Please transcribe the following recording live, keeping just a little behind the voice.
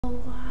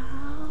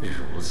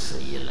如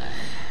此一来，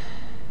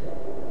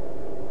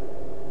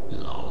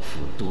老夫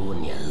多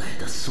年来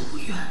的夙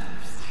愿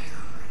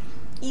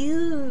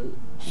You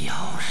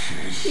要实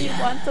He 现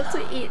wanted to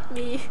eat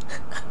me.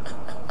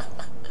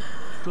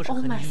 若是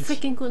Oh 和 my 你一起，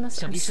 freaking goodness,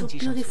 想 I'm 必 so 圣级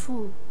上诉，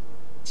 beautiful.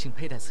 请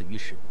佩戴此玉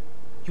石，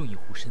用以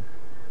护身。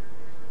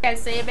 Can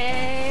see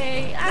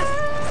me. Ah!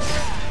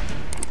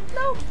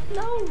 No,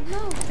 no,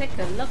 no.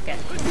 Take a look at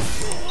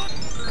this.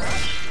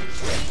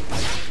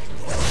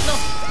 No.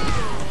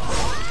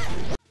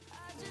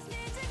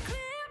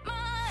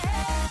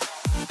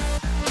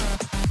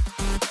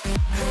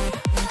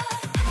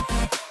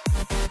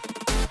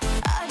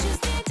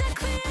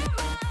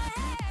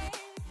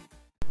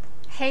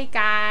 Hey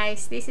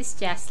guys, this is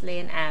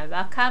Jesslyn and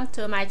welcome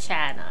to my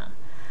channel.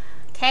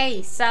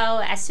 Okay, so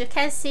as you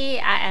can see,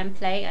 I am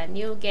playing a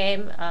new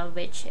game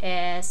which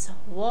is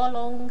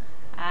Qilin.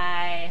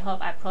 I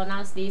hope I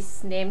pronounced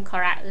this name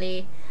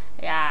correctly.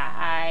 Yeah,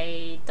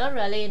 I don't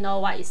really know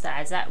what is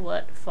the exact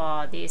word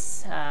for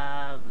this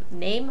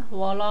name,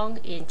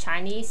 Qilin in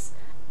Chinese.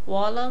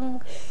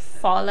 Qilin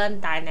Fallen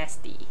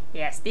Dynasty.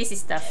 Yes, this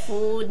is the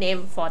full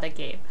name for the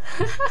game.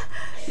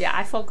 Yeah,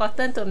 I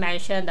forgotten to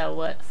mention the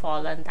word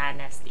Fallen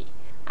Dynasty.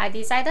 I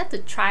decided to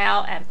try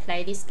out and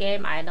play this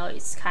game. I know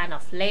it's kind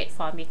of late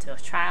for me to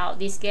try out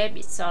this game.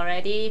 It's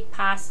already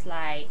past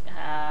like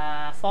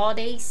 4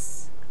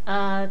 days.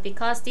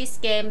 Because this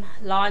game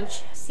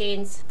launched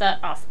since 3rd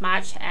of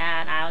March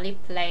and I only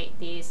played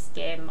this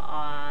game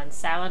on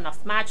 7th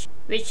of March,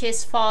 which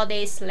is 4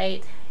 days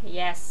late.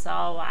 Yes,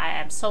 so I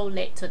am so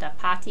late to the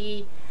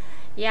party.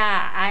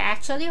 Yeah, I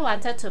actually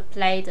wanted to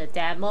play the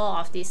demo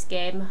of this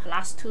game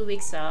last 2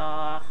 weeks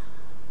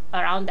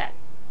around that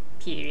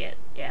period.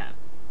 Yeah,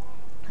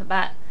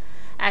 but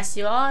as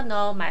you all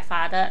know, my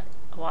father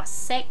was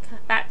sick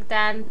back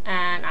then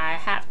and I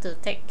had to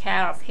take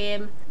care of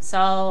him,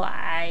 so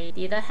I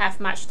didn't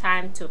have much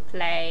time to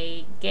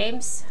play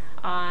games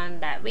on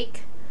that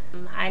week.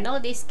 I know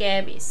this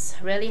game is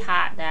really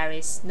hard. There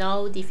is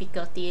no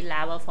difficulty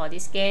level for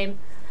this game,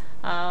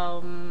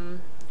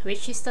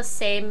 which is the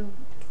same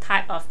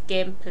type of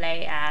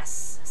gameplay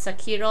as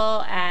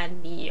Sekiro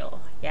and Nioh.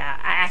 Yeah,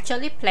 I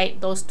actually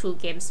played those two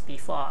games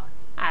before.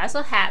 I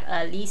also had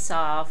a list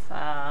of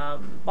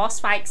boss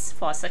fights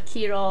for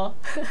Sekiro.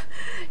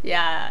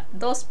 Yeah,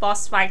 those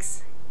boss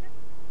fights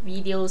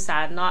videos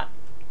are not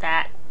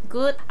that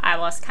good. I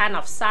was kind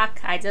of suck.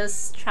 I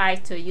just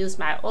tried to use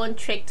my own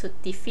trick to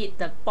defeat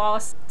the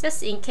boss.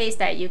 Just in case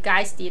that you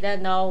guys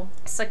didn't know,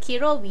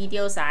 Sekiro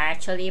videos are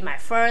actually my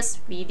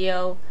first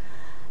video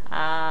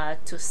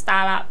to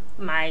start up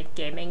my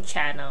gaming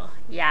channel.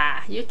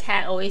 Yeah, you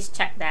can always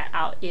check that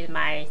out in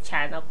my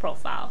channel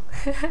profile.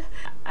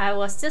 I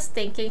was just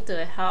thinking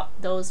to help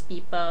those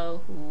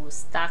people who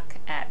stuck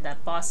at the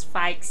boss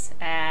fights,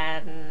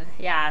 and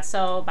yeah,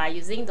 so by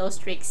using those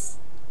tricks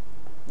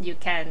you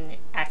can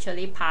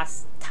actually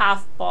pass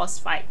tough boss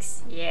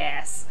fights.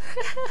 Yes.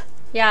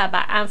 Yeah,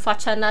 but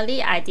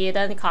unfortunately I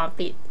didn't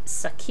complete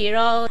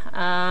Sekiro,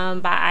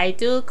 but I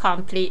do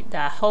complete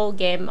the whole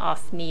game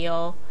of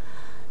Nioh.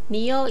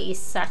 Nioh is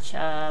such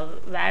a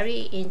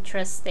very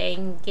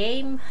interesting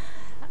game.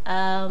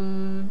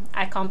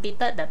 I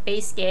completed the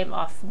base game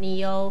of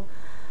Nioh,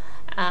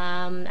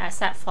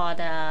 except for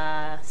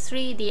the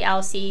 3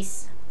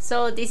 DLCs.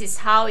 So this is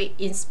how it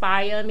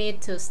inspired me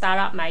to start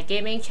up my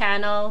gaming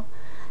channel.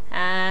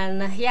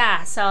 And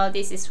yeah, so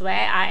this is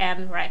where I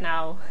am right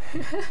now.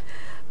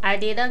 I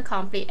didn't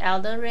complete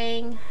Elden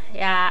Ring.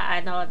 Yeah,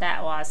 I know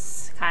that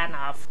was kind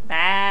of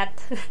bad.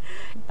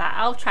 But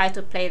I'll try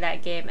to play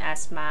that game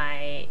as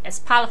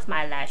part of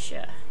my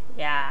leisure.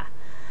 Yeah,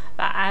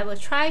 but I will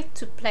try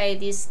to play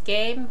this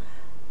game,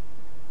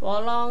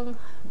 Qilin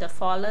the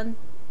Fallen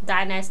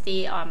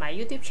Dynasty, on my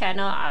YouTube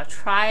channel. I'll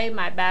try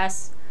my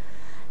best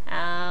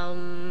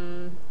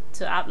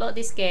to upload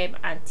this game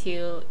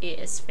until it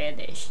is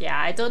finished. Yeah,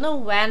 I don't know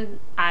when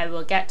I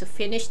will get to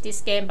finish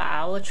this game, but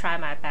I will try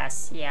my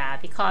best. Yeah,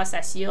 because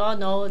as you all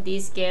know,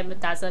 this game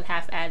doesn't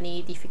have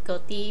any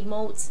difficulty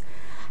modes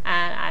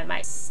and I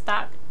might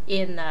start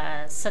in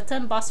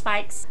certain boss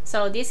fights,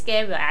 so this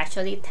game will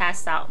actually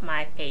test out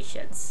my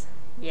patience.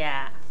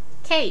 Yeah.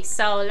 Okay,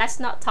 so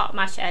let's not talk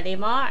much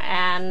anymore,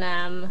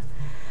 and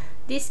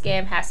this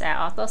game has an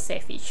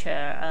autosave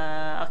feature.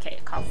 Okay,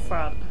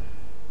 confirm.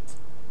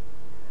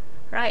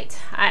 Right,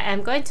 I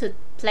am going to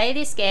play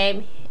this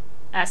game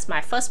as my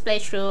first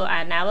playthrough.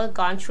 I never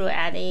gone through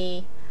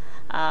any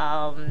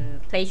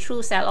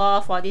playthroughs at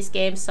all for this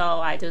game,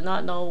 so I do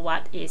not know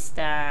what is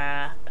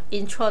the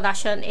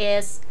introduction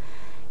is.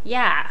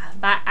 Yeah,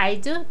 but I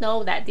do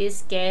know that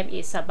this game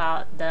is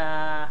about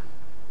the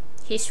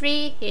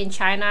history in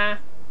China.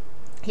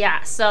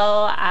 Yeah,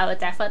 so I will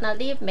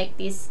definitely make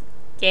this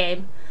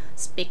game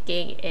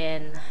speaking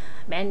in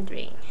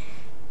Mandarin.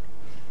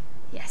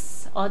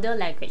 Yes, audio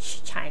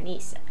language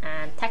Chinese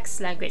and text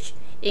language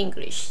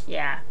English.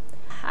 Yeah,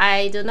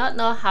 I do not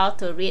know how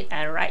to read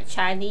and write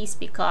Chinese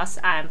because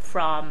I'm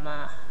from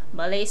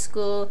Malay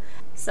school.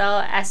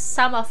 So as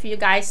some of you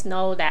guys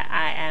know that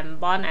I am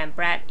born and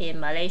bred in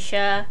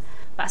Malaysia,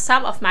 But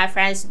some of my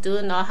friends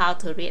do know how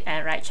to read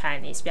and write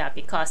Chinese, yeah,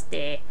 because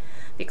their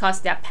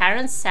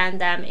parents sent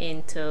them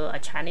into a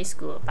Chinese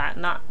school, but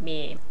not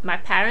me. My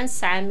parents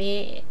sent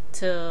me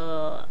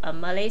to a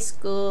Malay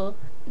school.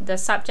 The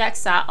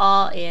subjects are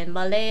all in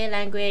Malay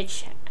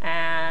language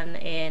and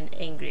in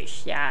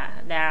English. Yeah,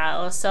 there are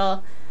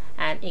also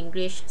an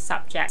English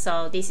subject,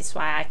 so this is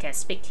why I can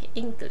speak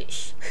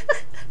English.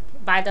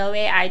 By the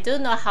way, I do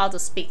know how to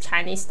speak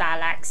Chinese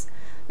dialects,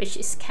 which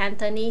is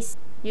Cantonese.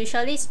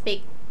 Usually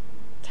speak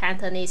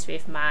Cantonese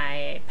with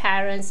my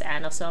parents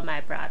and also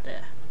my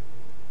brother,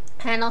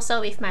 and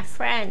also with my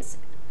friends.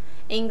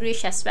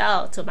 English as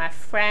well to my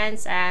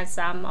friends and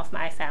some of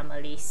my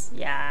families,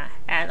 yeah,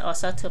 and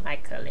also to my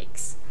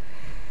colleagues.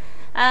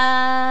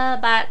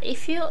 But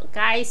if you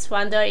guys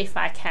wonder if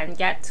I can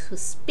get to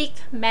speak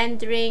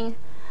Mandarin,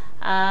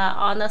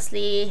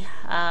 honestly,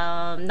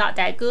 not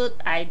that good.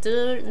 I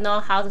do know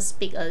how to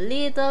speak a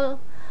little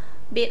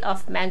bit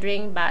of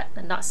Mandarin, but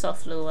not so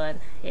fluent.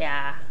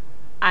 Yeah,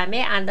 I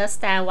may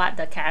understand what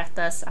the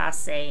characters are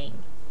saying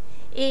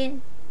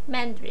in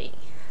Mandarin.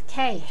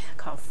 Okay,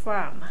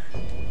 confirm.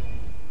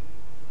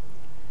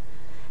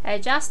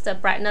 Adjust the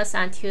brightness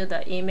until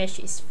the image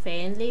is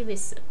faintly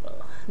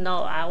visible.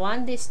 No, I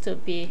want this to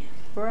be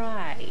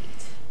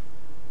bright.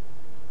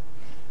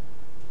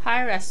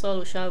 High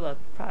resolution will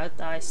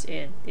prioritize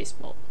in this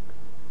mode.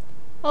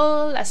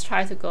 Oh, let's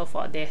try to go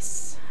for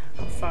this.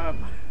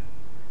 Confirm.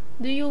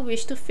 Do you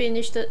wish to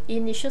finish the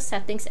initial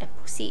settings and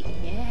proceed?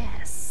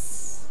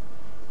 Yes.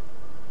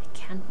 I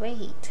can't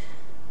wait.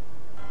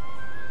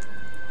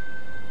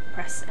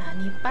 Press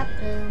any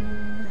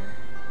button.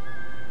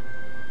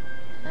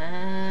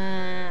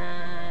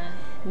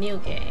 New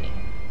game.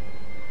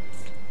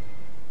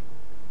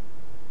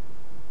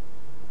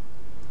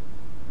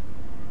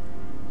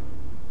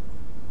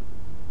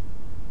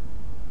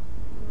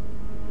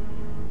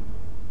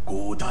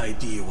 古代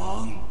帝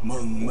王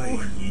梦寐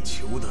以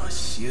求的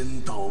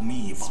仙道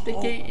秘宝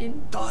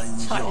丹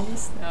药。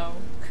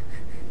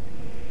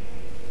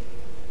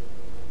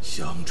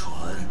相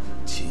传，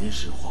秦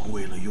始皇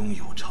为了拥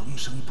有长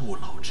生不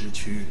老之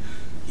躯，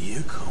也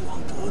渴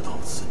望得到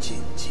此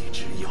禁忌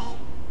之药。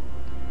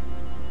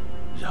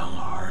然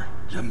而，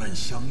人们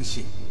相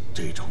信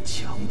这种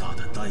强大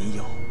的丹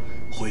药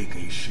会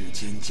给世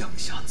间降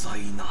下灾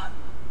难。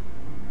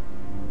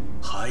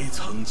 还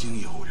曾经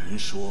有人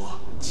说，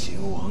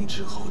秦王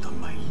之后的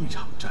每一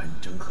场战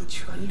争和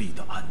权力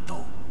的暗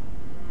斗，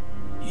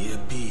也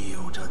必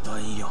有着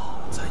丹药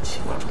在其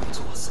中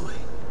作祟。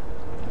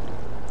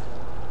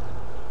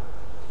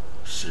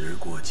时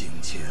过境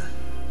迁，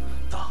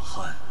大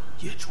汉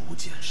也逐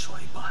渐衰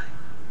败，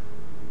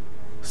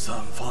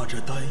散发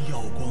着丹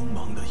药光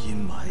芒的阴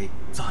霾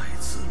再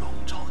次笼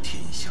罩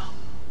天下，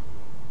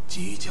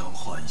即将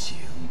唤醒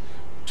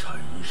沉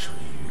睡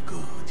于各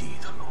地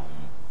的龙。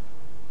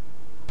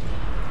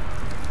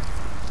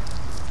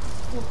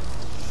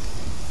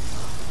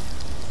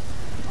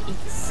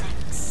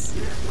 Insects.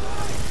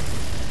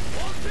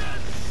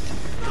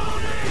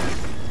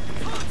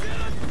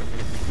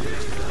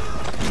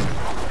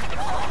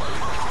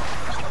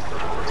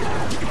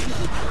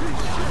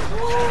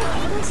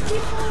 Those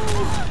people.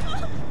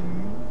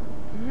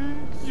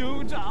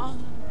 酋长，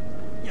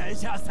眼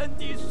下三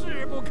弟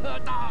势不可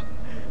当，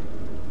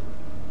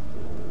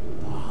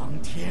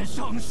当天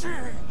盛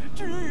世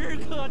指日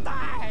可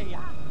待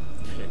呀！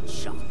 天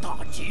下大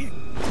吉！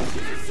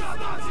天下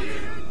大吉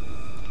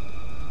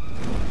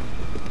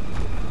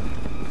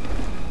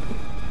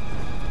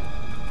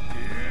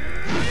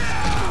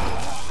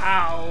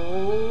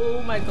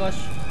Oh my gosh,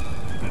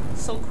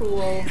 so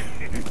cruel.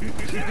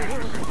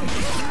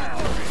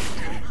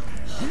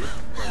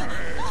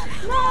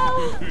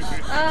 No!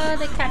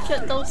 They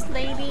captured those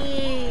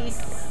ladies.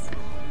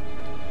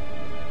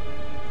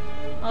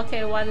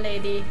 Okay, one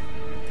lady.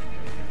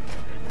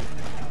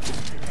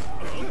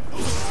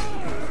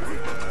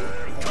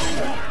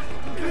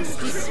 Is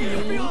this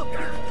me?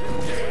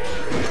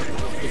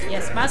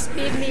 Yes, must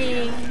be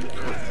me.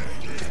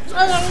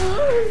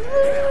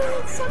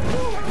 Oh, so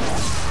cool.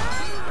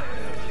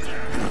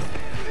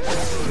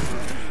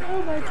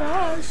 Oh my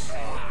gosh.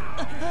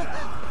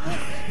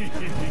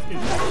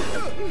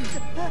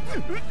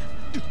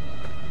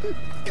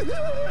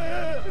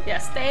 Yeah,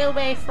 stay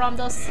away from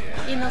those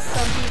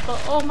innocent people.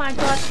 Oh my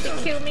gosh, they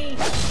kill me.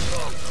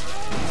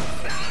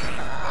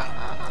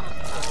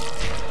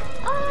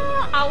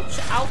 Ouch,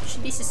 ouch,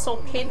 this is so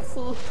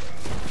painful.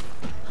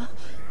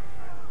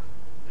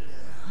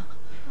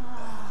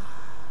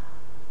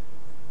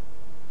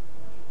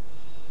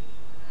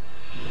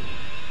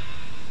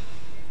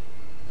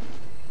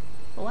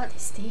 What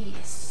is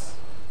this?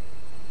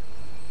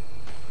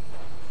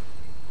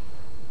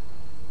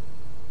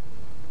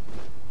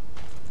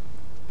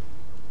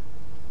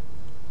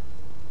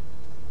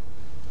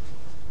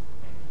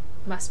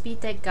 Must be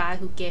that guy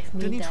who gave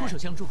me 得您出手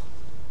that. 相助，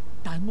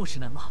大恩莫齿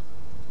难忘。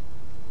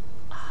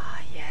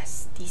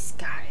 Yes, this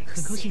guy.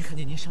 很高兴看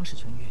见您伤势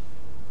痊愈。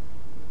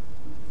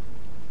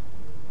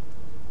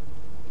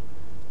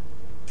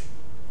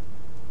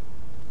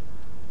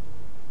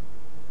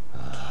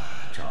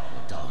这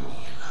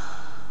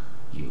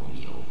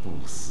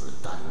不死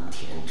丹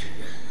田之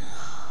人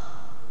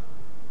啊。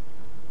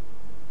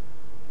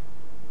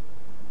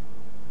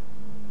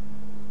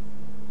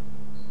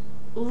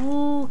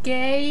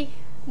Okay,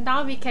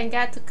 now we can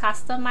get to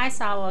customize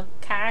our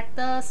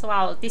characters.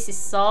 Wow, this is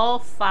so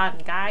fun,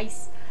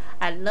 guys.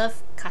 I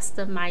love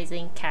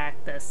customizing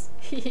characters.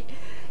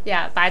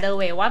 Yeah, by the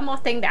way, one more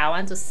thing that I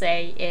want to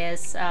say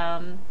is,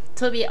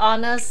 to be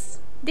honest,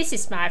 this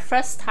is my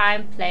first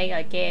time playing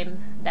a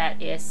game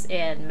that is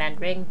in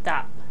Mandarin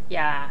dub.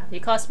 Yeah,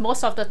 because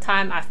most of the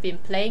time I've been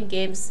playing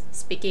games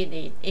speaking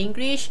in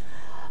English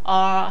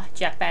or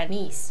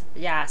Japanese.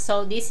 Yeah,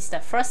 so this is the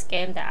first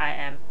game that I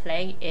am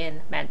playing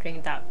in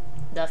Mandarin dub.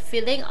 The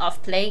feeling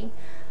of playing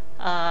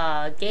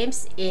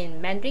games in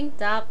Mandarin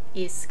dub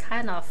is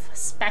kind of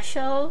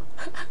special.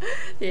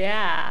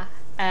 Yeah,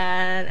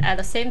 and at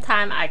the same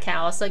time I can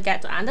also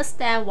get to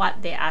understand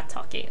what they are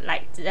talking.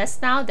 Like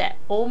just now, that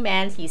old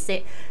man, he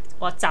said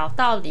我找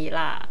到你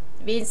啦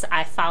means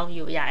I found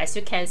you. Yeah, as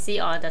you can see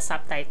on the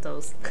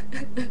subtitles.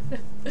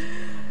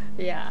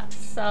 Yeah,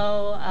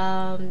 so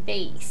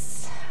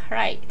base,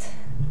 right.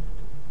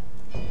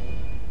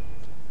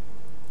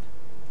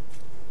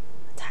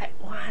 Type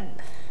 1.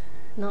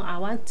 No, I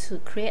want to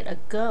create a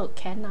girl,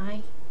 can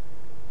I?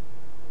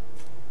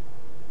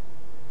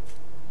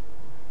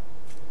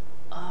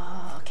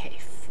 Okay,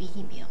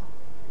 female.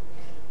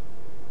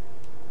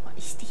 What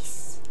is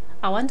this?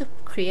 I want to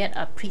create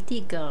a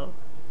pretty girl.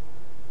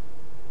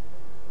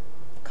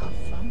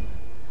 Confirm.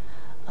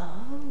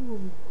 Oh.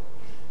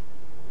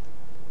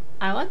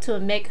 I want to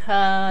make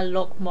her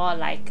look more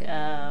like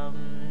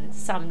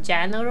some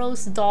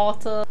general's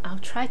daughter. I'll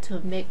try to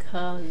make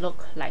her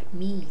look like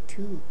me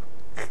too.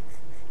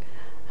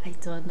 I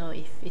don't know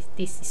if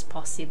this is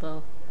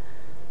possible.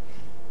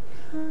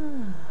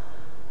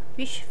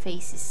 Which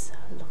face is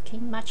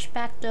looking much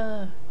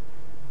better?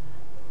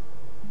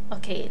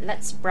 Okay,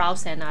 let's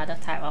browse another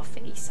type of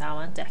face. I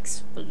want to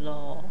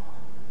explore.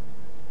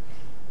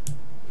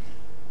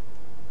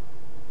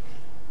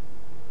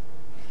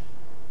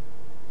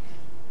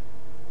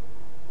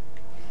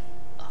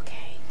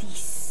 Okay,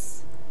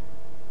 this.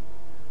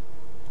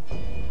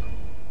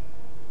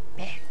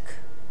 Back.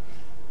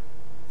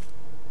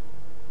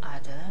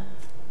 Other.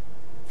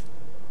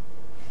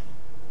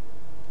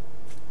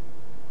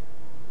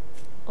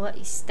 What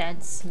is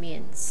stance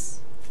means?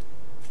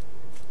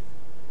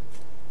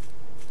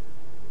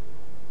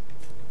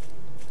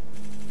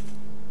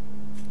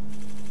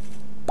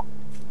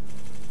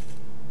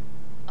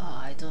 Oh,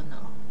 I don't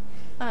know.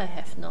 I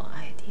have no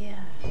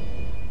idea.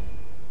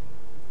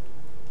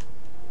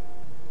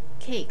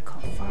 Okay,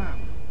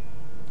 confirm.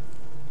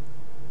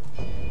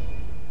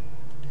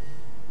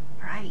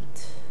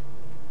 Right.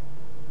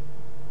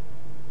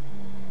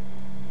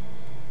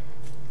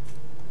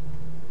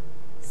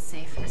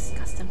 Save as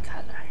custom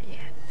color.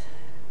 Yep.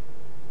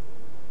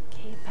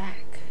 Okay,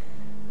 back.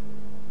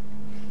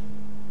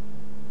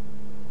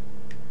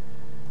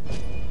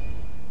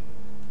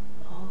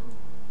 Oh.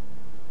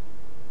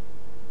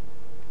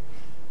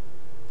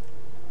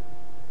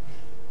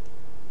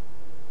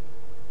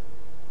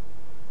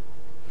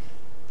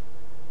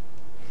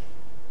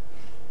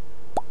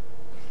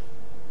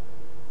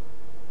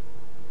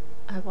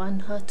 I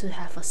want her to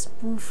have a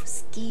smooth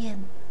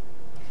skin.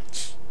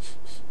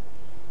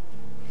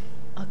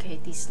 Okay,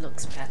 this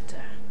looks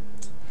better.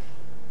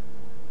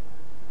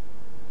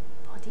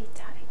 Body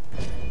type.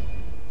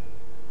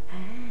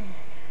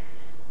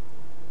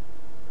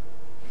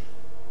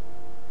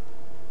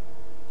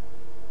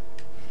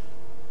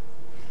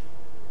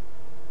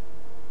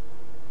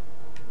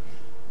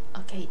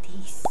 Okay,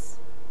 this.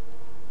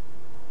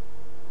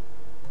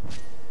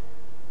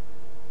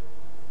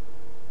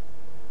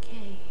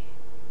 Okay.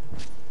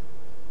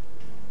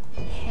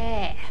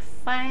 Hair,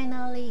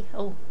 finally.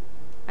 Oh,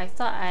 I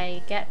thought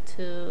I get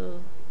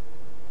to.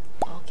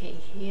 Okay,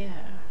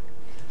 here.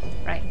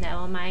 Right,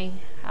 never mind.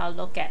 I'll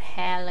look at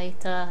hair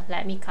later.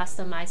 Let me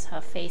customize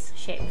her face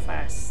shape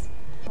first.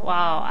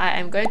 Wow, I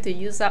am going to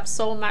use up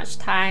so much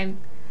time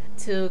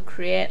to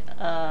create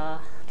a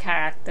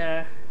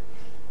character.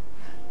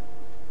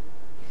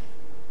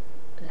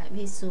 Let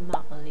me zoom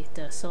up a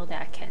little so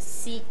that I can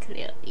see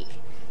clearly.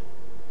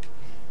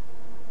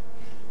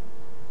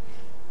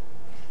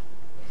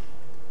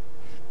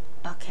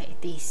 Okay,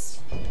 this.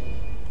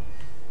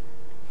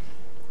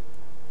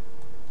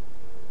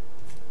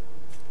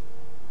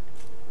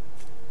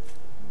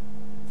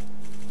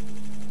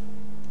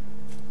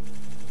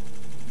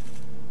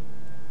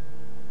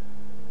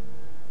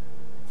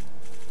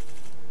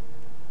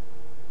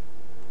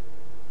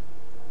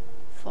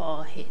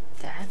 Forehead,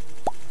 that.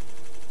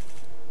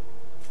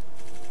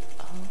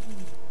 Oh.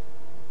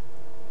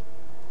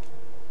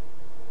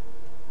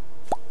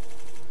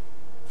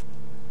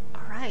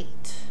 All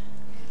right.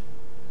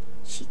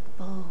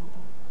 Cheekbone.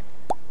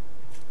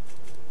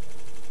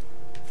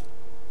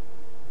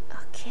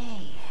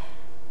 Okay.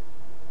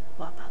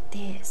 What about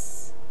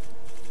this?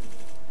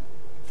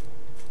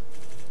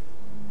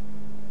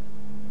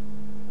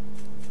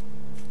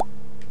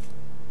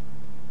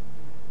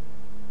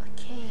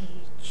 Okay,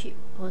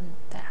 cheekbone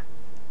tap.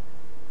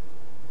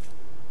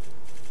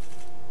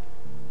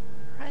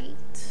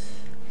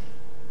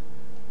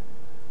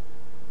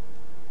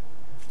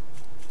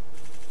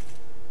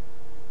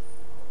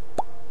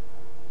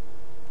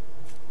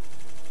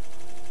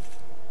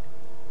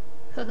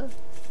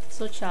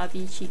 So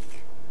chubby cheek.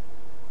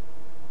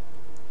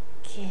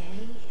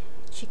 Okay,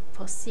 cheek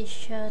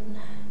position.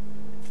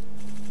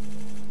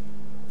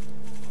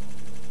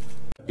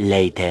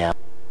 Later.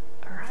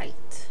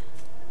 Alright.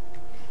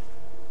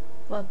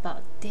 What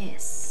about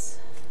this?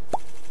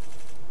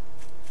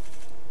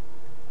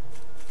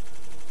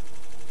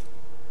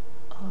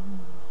 Oh,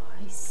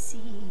 I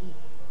see.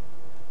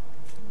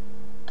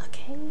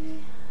 Okay.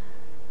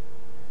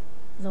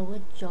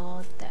 Lower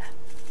jaw depth.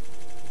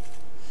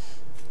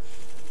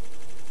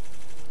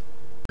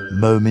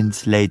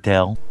 Moments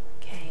later.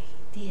 Okay,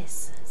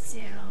 this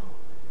 0.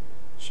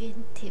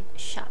 Chin tip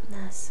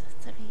sharpness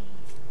 3.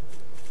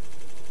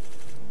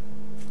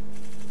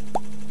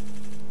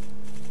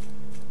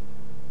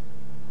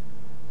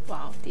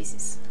 Wow, this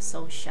is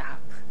so sharp.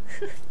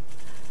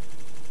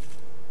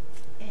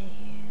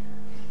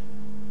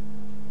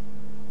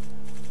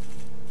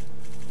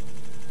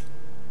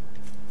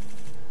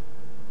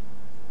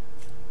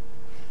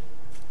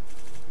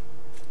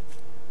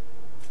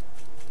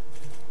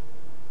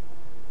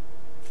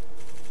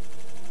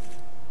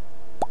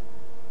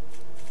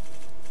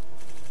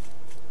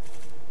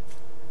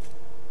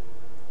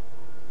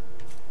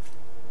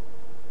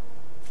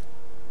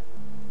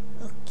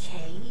 Okay.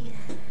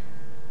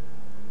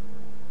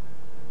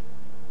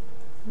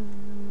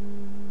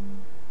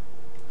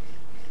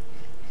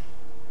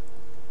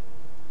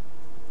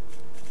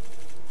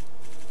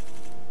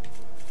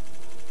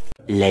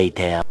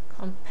 Later.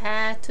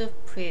 Compared to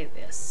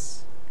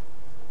previous.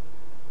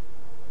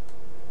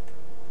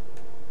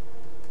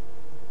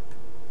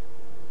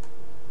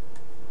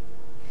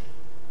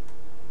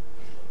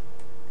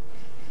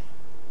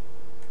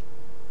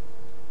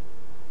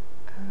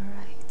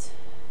 Alright.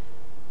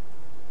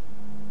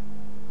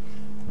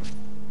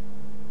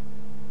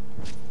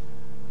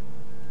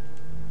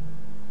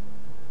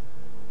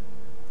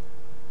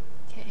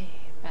 Okay,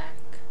 back.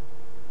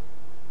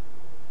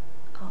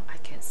 Oh, I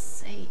can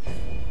save.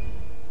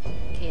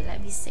 Okay,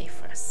 let me save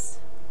first.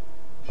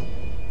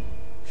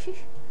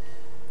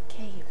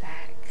 Okay,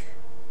 back.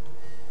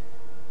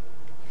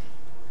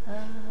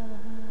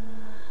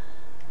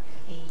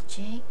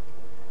 Aging.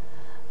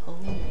 Oh.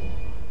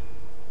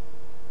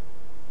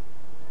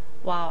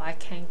 Wow, I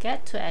can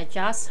get to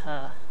adjust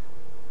her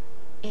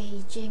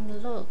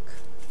aging look.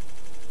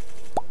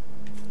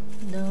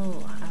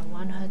 No, I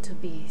want her to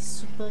be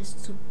super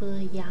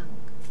young.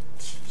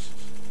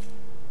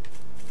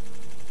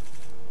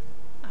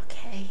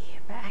 Okay,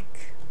 back.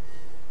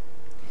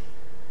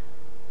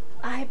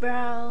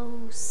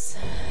 Eyebrows.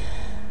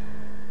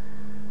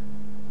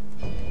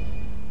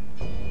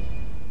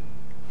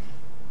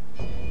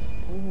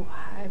 Ooh,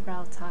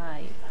 eyebrow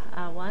type.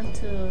 I want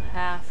to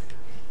have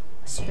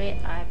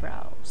straight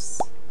eyebrows.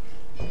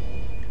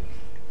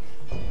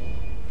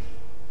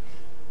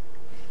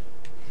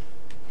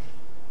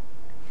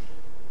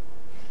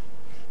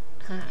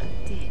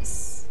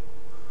 This.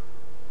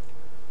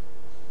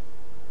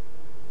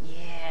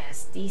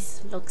 Yes,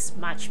 this looks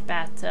much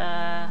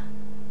better.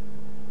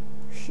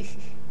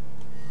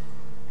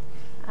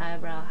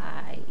 Eyebrow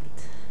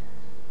height.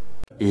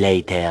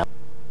 Later.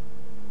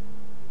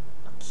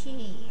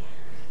 Okay.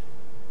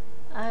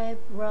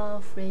 Eyebrow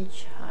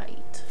fringe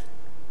height.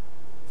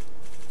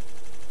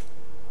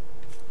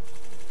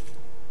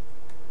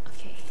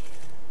 Okay,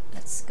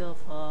 let's go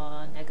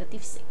for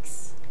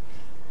 -6.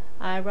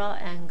 Eyebrow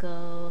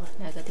angle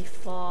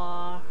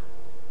 -4.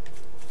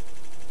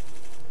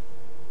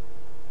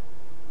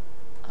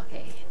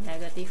 Okay,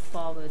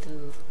 -4 will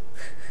do.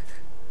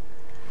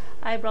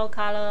 Eyebrow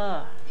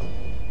color.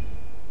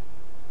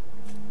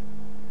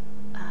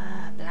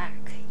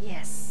 Black,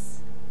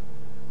 yes.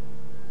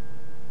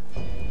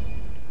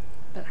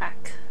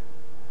 Black.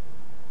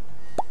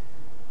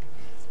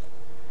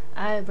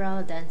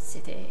 Eyebrow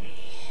density.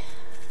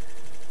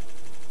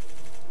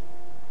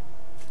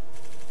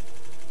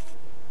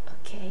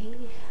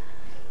 Okay.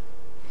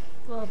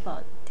 What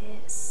about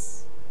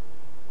this?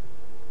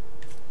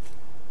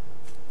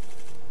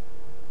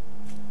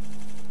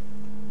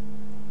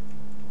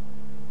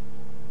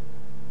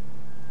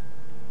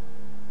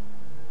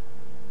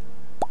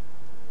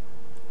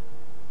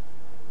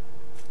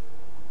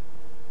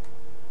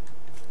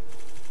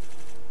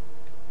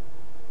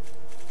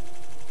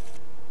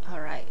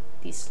 Alright,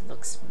 this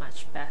looks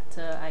much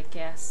better, I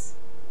guess.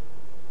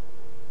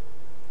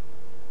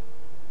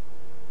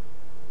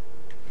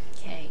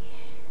 Okay.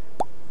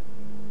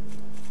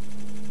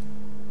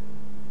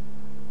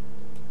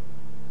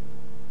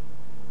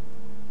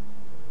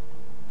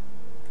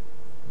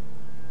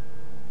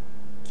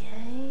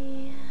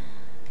 Okay.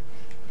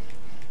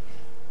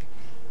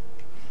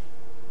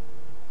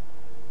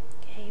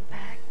 Okay,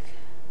 back.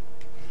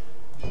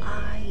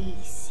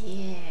 Eyes,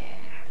 yeah.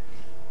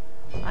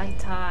 Eye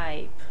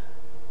type.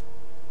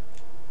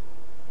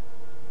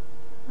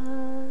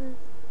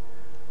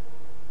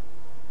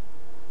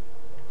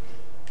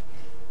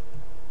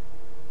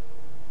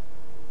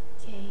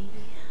 Okay,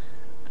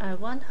 I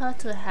want her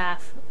to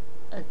have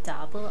a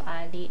double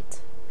eyelid.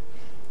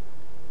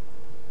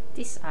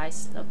 This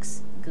eyes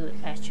looks good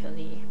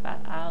actually, but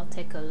I'll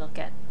take a look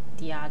at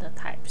the other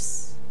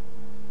types.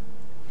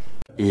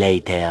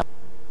 Later.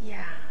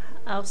 Yeah,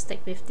 I'll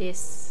stick with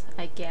this,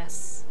 I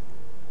guess.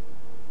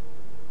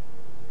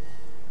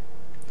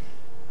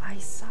 Eye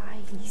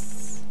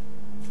size.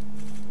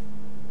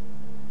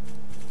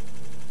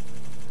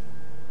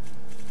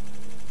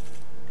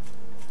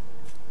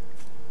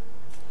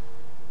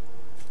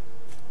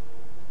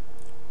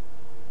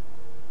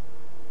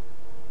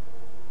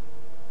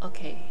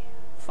 Okay,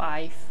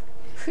 5.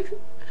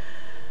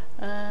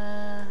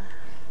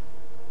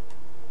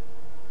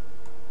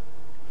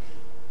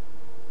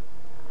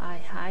 Eye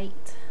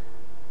height.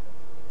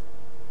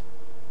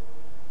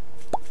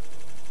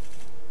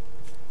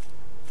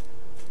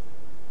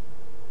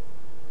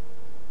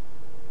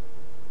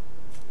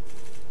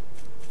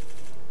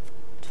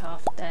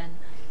 Then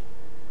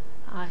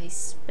eye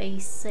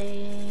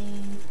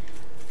spacing.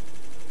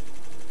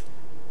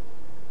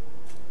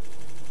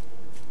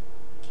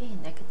 Okay,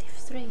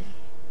 -3.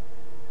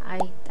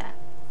 Eye depth.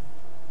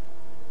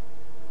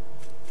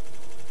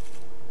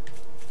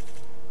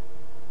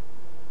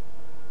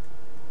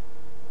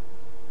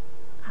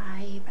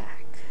 Eye back.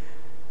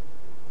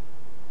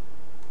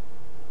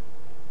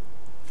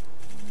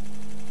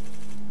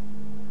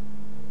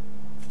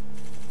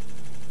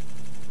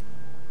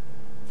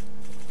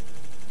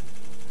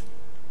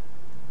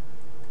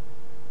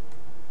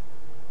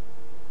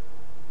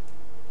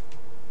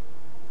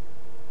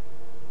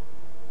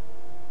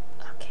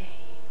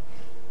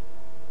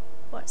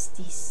 What's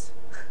this?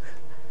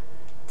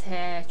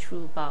 Tear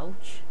through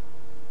bulge.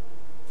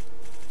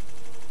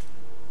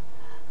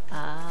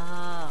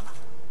 Ah,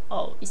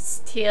 oh, it's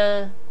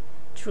tear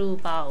through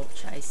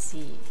bulge. I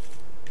see.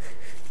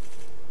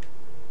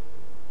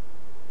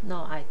 No,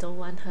 I don't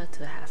want her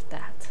to have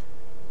that.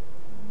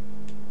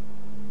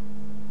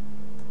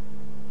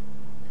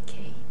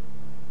 Okay.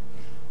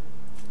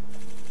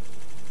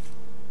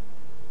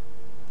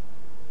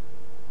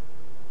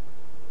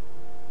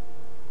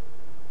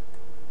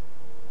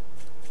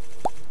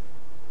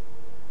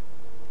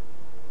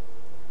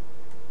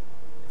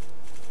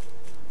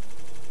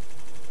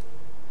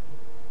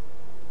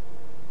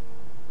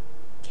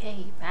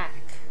 Okay,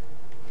 back.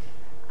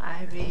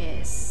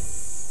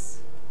 Iris.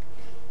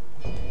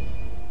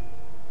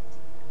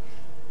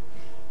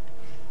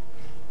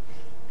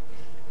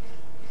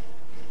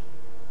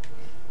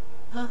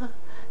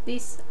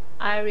 This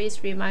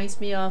iris reminds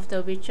me of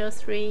The Witcher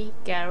 3.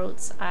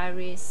 Geralt's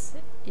iris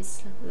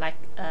is like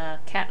a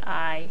cat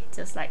eye,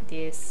 just like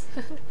this.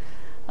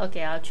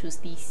 Okay, I'll choose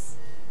this.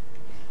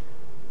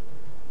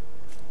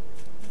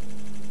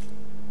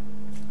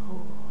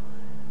 Oh,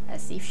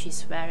 as if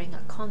she's wearing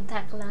a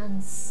contact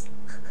lens.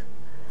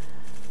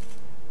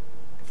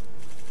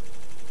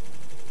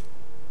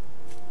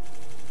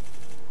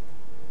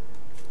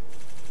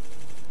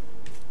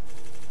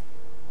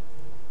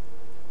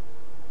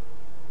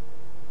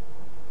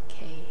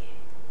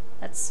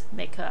 Let's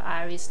make her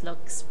iris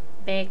looks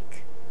big.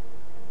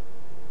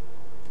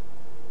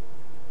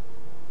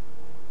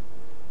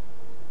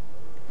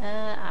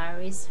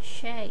 Iris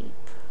shape.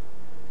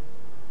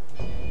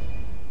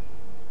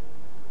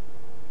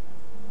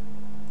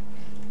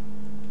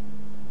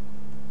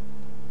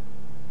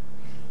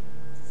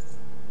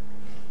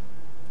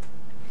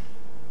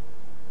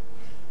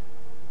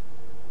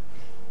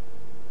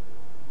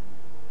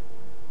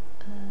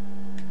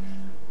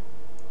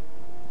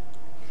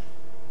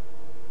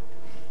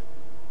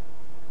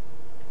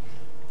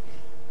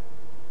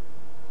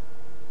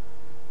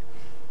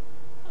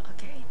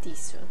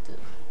 This will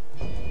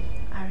do.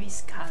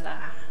 Iris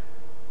color.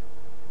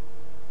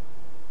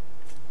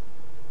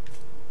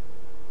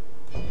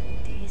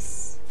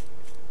 This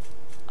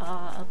or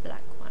a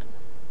black one.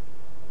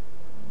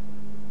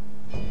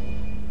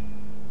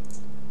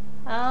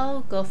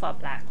 I'll go for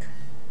black.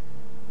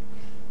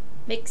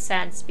 Makes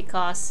sense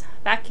because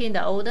back in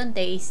the olden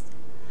days,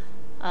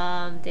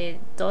 they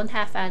don't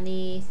have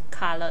any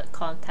colored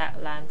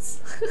contact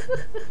lens.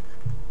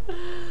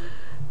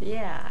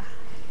 Yeah.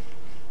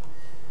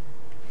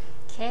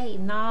 Okay,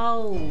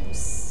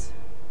 nose.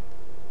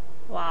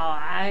 Wow,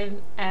 I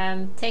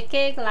am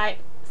taking like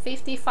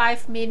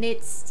 55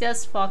 minutes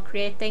just for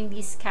creating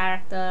this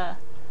character.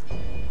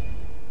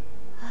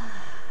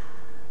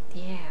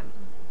 Damn.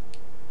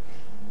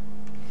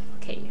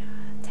 Okay,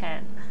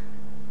 10.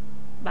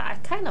 But I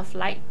kind of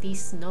like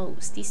this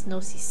nose. This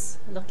nose is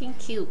looking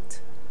cute.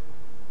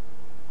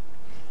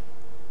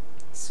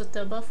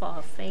 Suitable for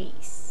her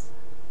face.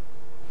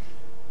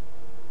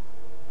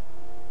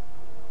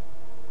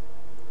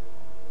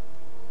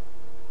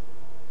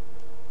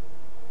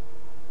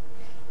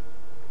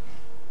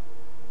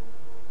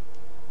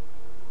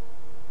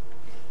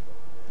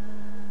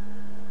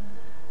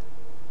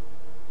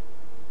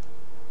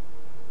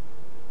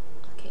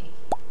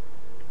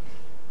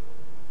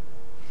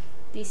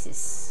 This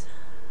is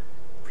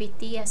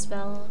pretty as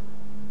well.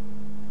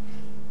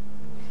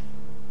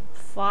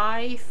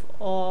 5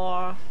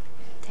 or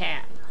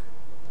 10.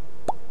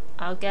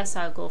 I guess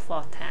I'll go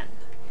for 10.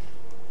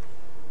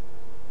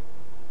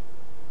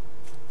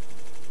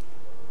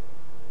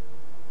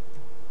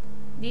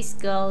 This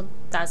girl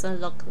doesn't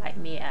look like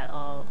me at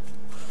all.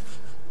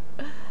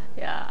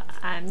 Yeah,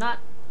 I'm not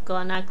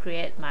gonna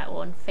create my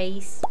own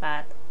face,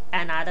 but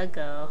another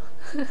girl.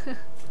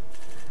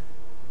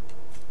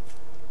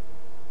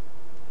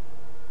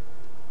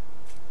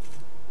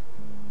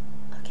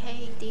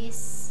 Okay,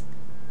 this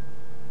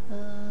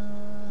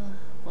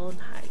bone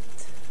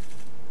height.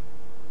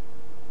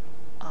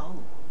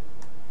 Oh.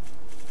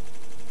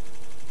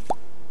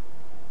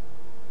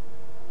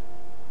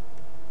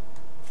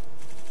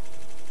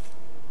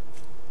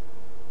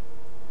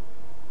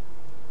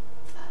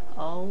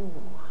 Oh,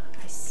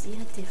 I see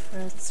a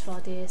difference for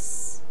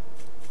this.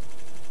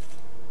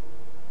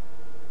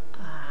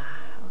 Ah,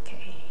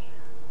 okay,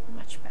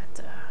 much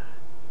better.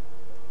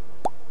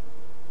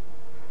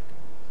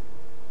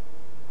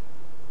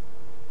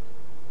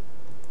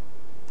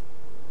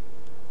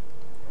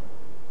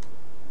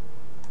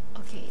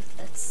 Okay,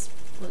 let's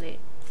put it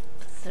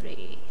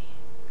 3.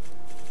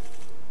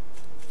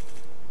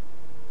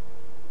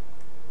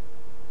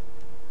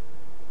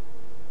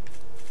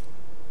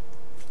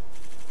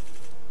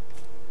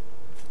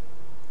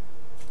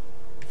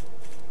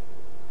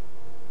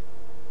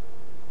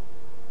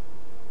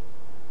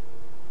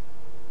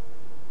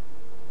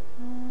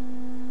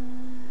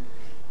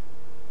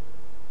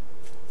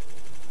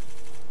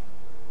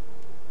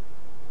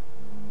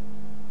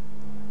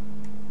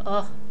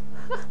 Oh,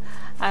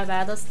 I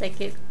better stick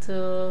it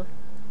to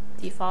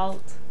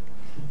default.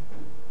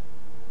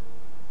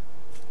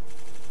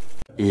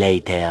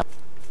 Later.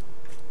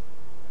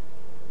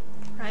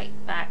 Right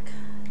back,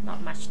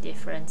 not much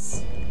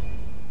difference.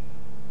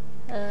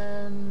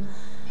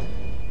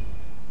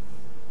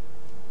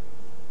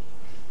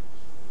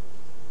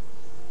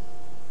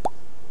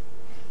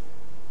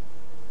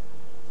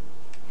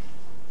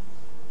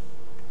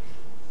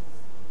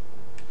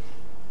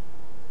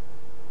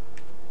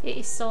 It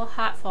is so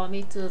hard for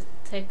me to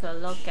take a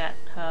look at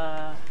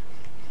her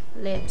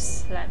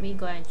lips. Let me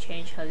go and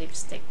change her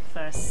lipstick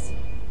first.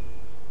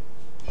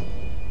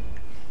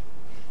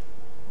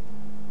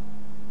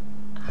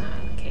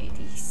 Okay,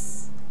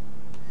 these.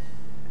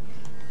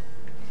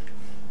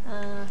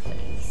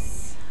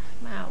 Face,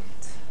 mouth.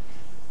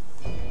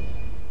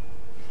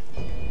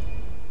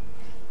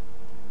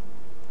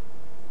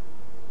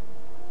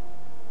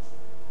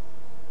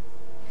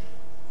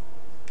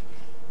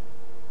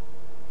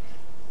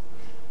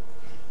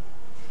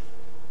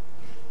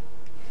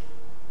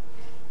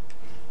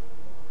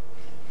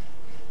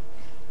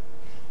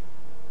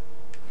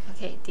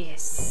 Okay,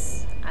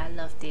 this. I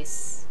love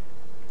this.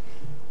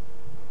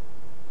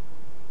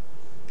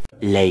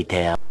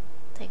 Later.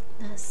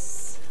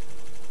 Thickness.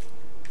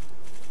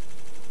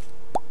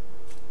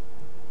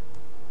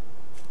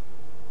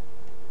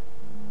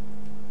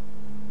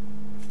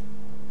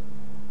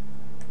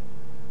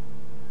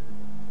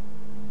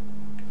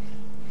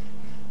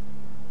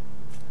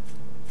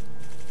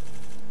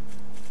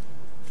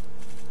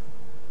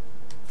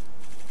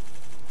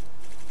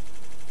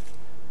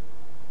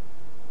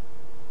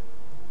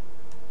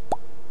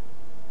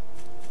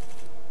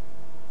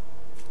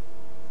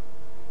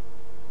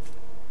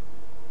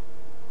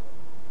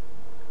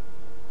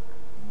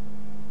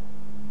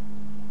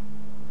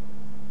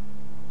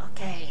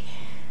 Okay.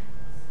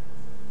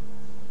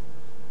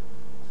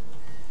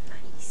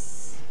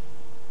 Nice.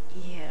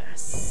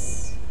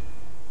 Ears.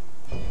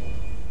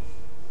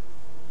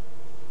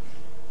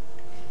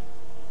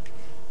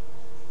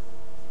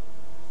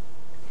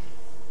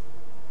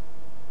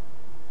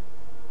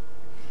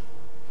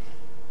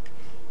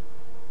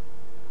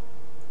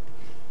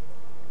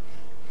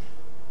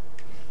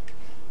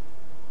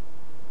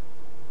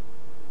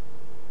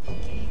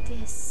 Okay,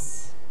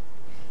 this.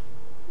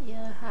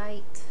 Ear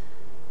height.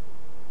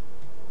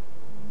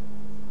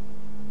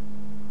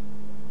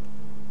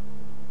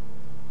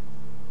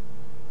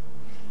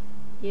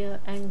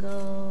 Ear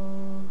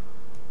angle.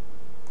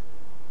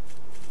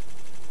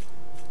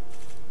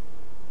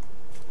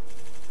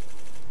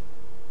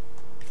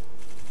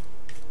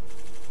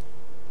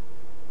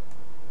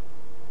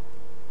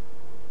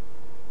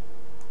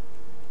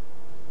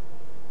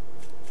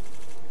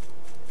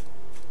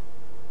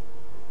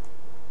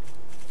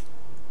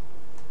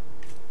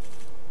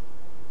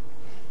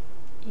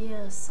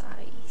 Ear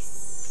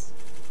size.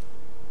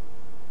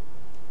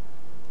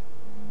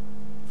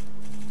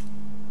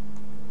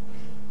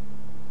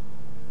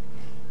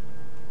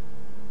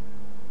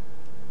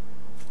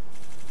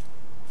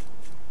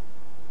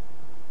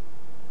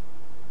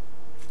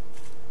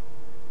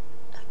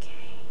 Okay.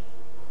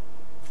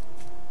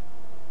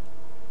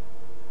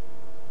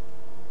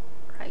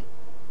 Right.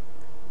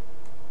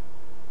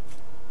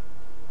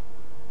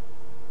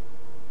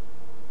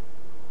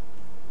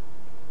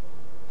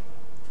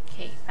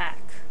 Okay, back.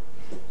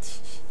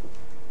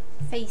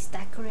 Face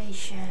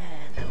decoration.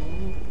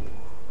 Ooh.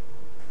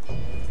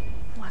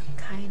 What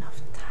kind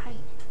of type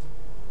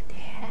they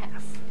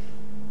have?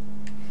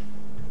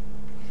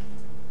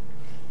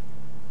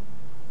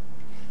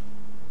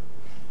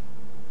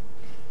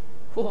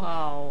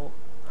 Wow.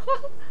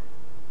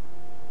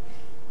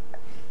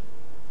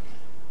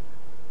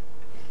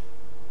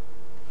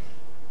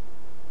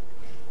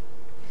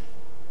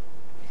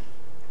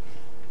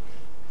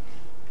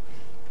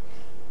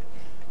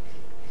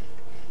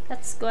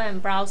 let's go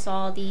and browse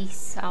all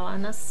these. I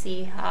wanna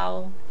see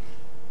how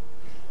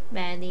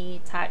many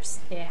types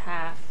they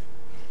have.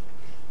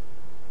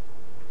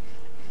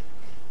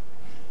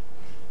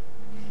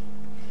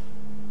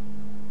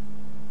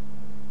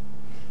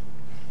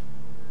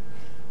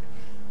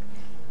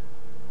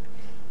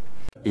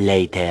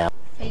 Later.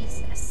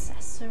 Face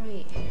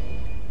accessory.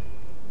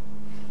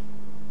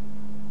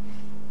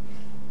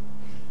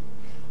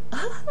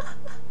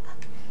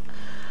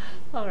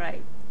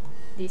 Alright,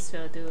 this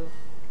will do.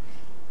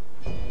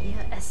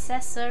 Yeah,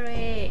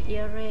 accessory,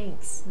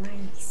 earrings,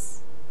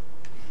 nice.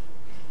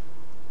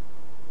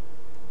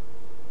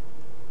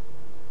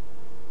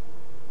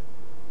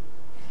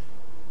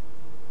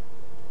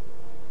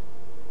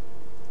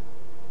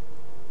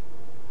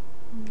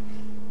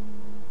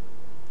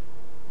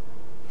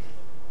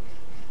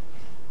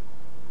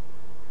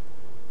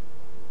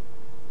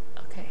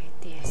 Okay,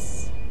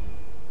 this.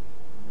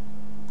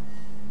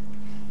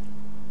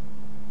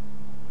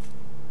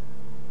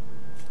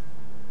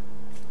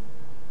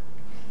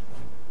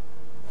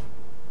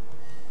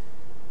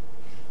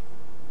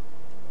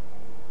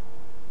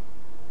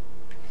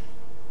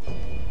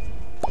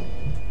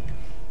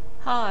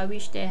 How I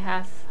wish they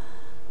have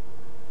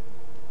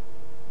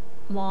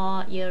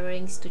more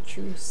earrings to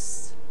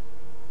choose.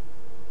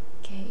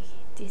 Okay,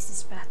 this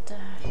is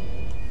better.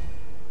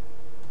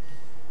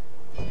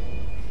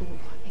 Ooh,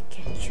 I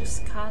can choose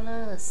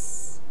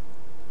colors.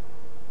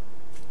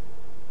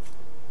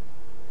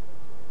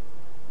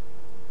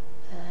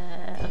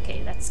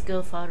 Okay, let's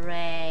go for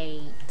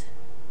red.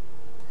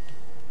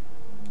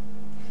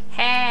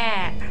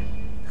 Hair.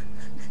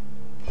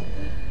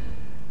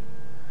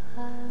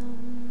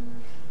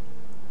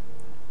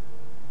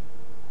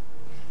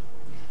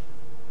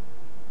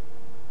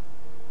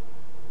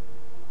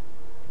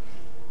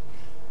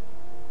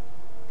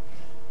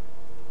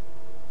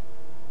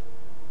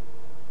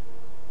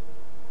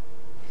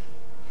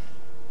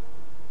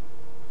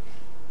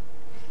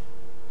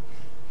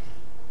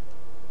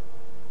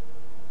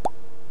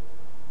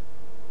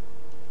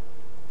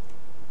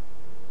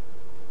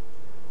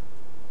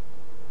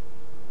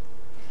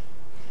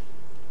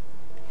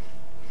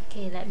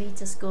 Okay, let me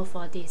just go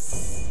for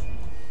this.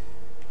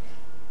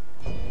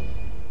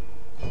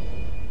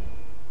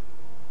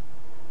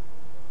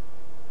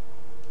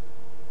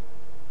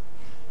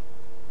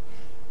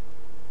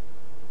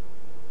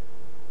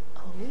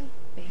 Oh,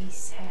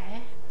 base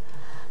hair.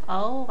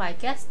 Oh, I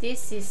guess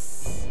this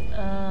is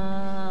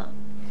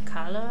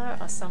color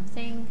or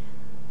something.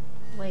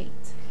 Wait.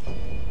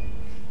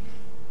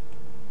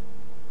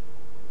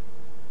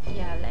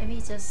 Yeah, let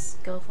me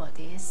just go for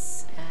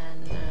this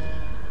and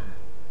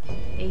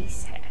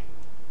base hair.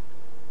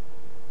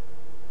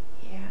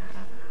 Yeah.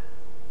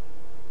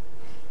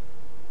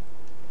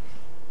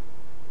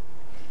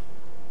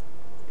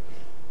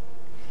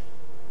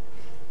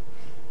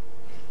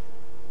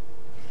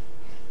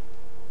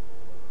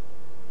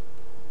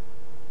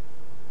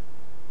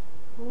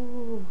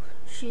 Ooh,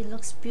 she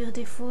looks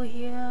beautiful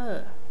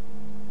here.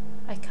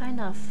 I kind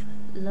of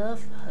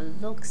love her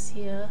looks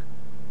here.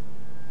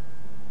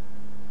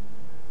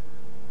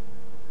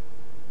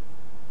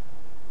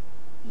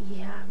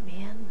 Yeah,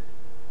 man.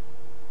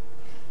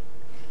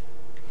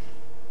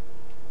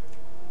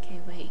 Okay,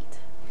 wait.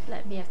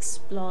 Let me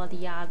explore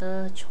the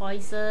other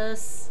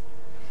choices.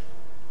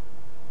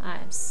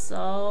 I'm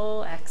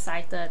so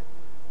excited.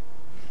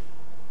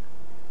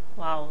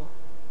 Wow,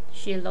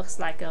 she looks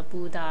like a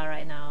Buddha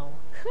right now.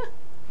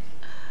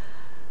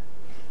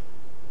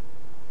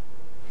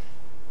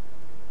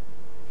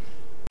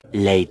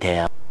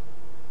 Later.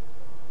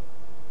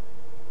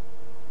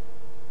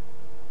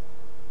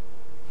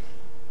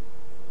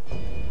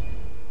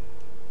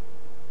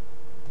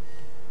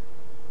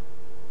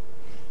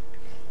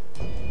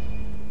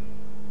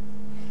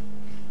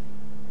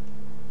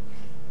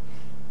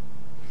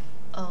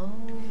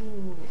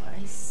 Oh,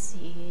 I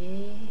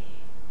see.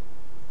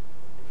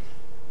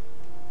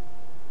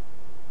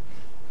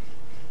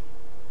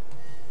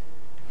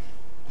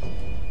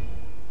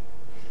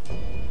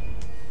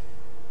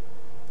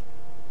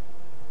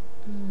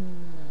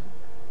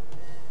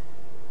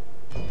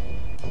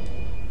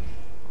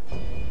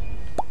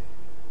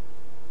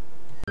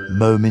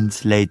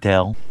 Moments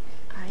later.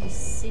 I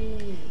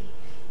see.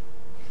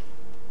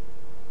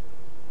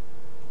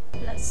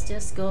 Let's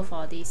just go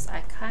for this.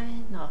 I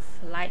kind of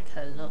like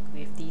her look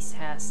with this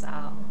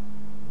hairstyle.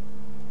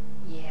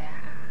 Yeah,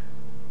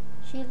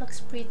 she looks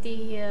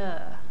pretty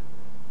here.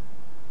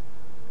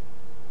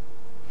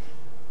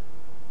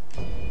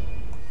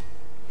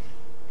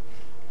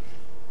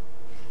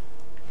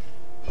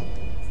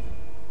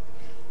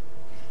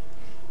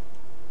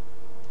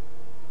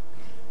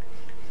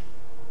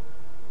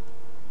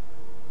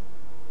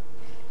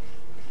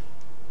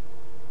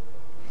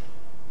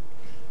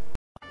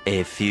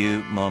 A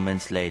few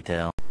moments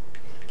later.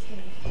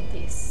 Okay,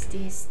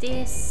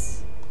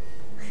 this.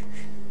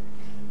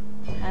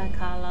 Hair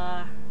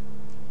color.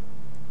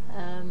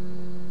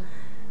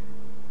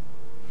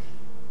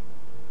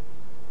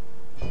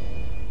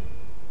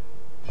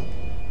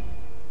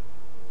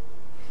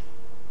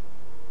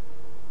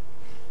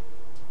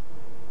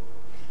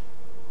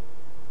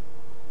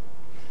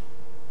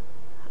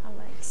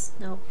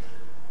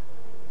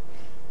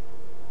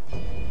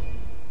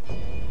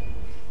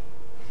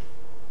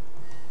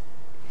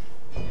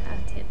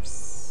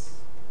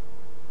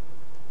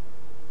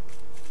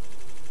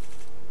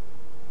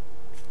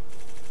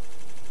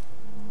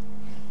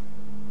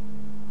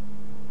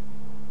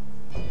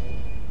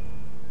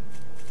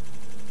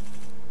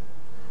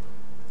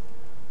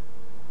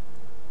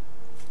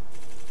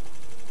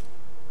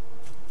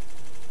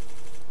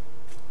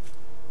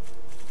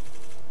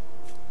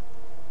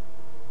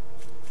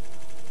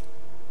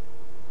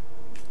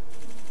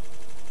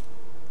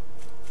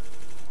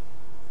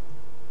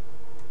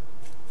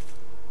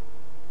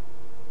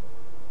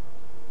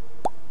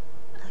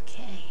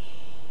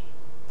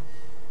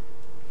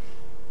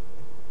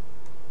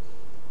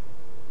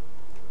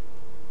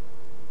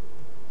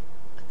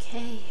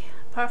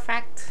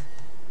 perfect.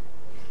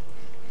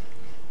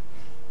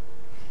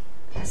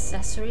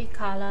 Accessory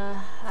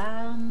color,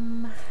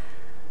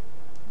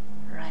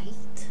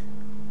 right.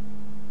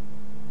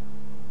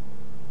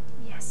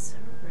 Yes,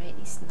 red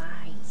is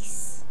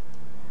nice.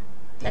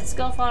 Let's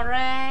go for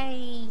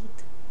red.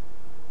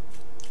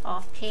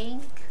 Or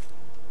pink.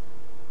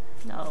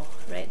 No,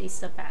 red is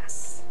the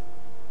best.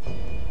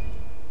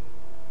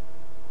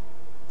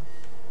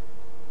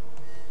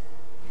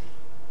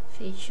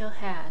 Facial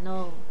hair,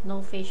 no,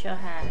 no facial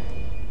hair.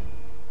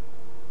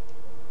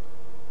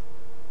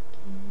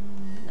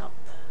 Nope.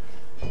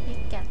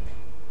 Makeup.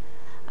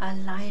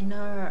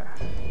 Eyeliner.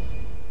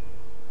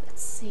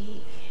 Let's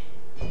see.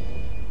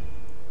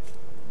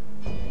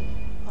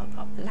 What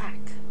about black?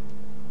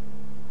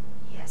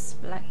 Yes,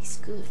 black is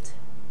good.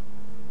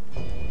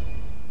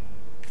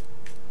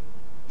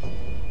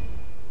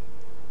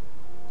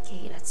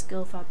 Okay, let's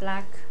go for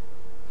black.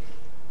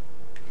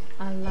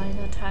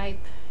 Eyeliner type.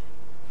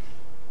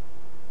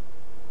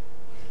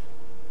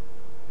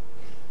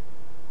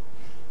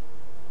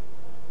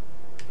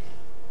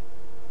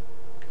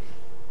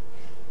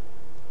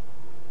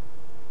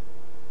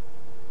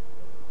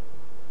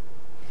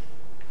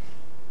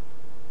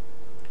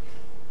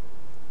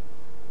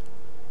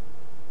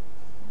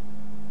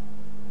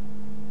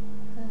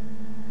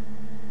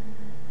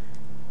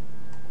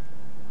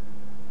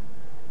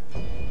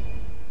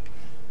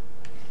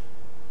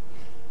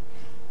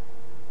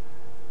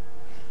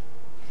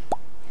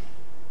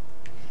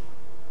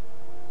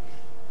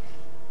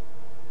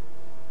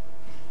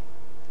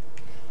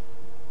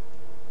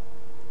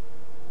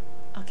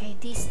 Okay,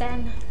 this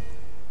then.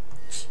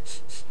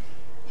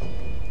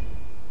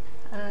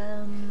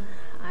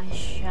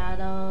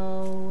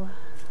 Eyeshadow.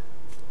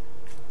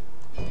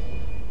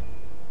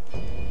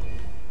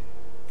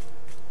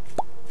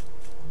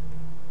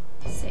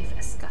 Save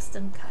as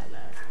custom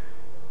color.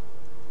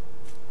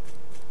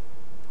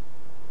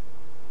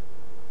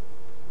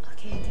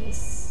 Okay,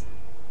 this.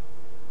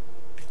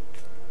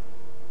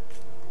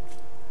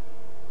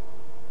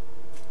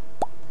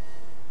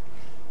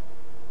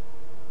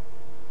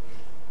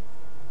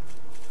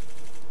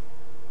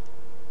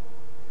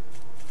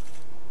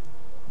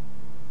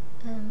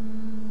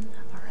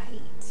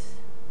 Alright.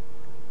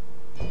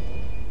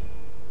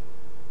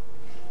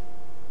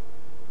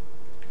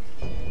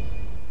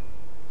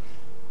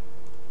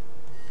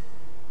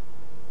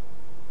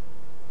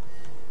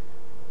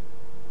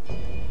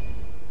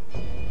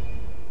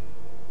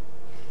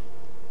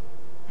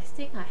 I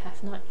think I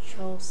have not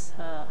chose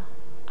her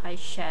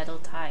eyeshadow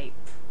type.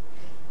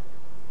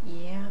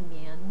 Yeah,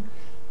 man.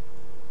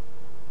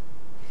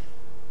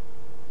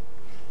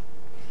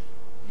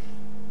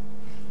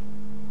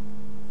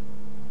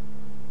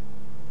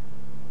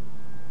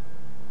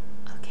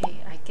 Okay,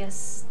 I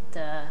guess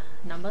the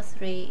number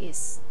 3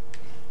 is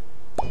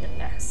the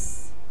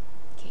best.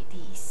 Okay,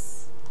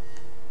 this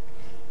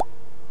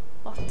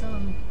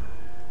bottom.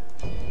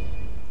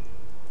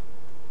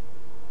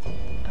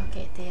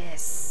 Okay,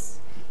 this.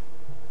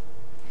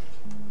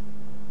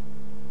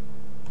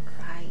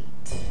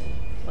 Right.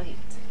 Wait.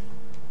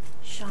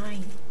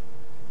 Shine.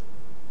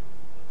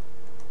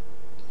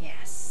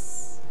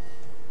 Yes.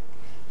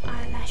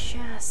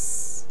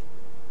 Eyelashes.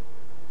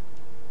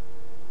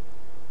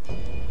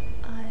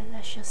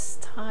 Eyelashes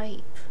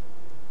type.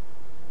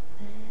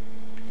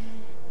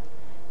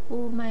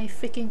 Oh my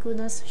freaking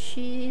goodness,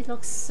 she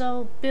looks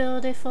so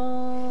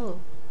beautiful.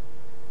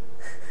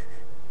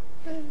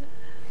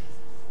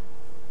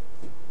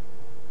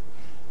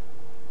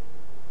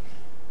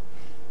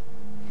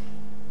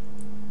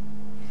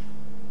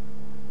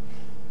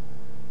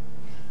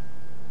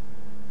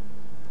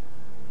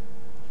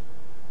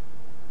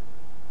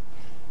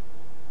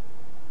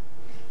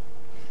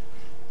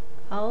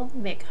 I'll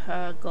make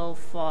her go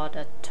for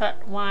the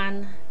third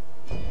one.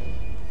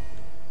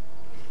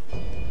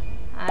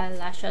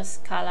 Eyelashes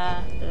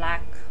color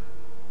black.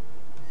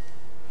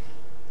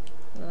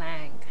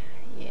 Lang,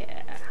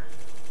 yeah.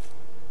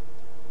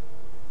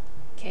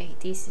 Okay,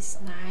 this is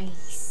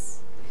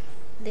nice.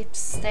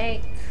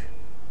 Lipstick.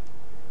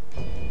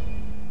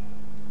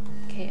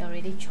 Okay,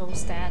 already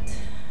chose that.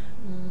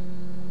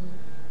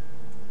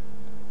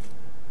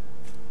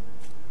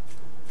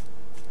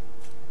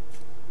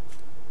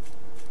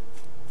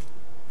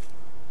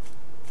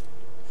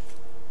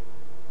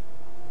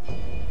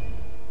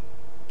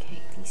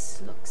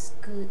 This looks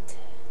good.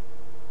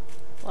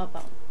 What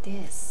about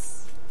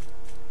this?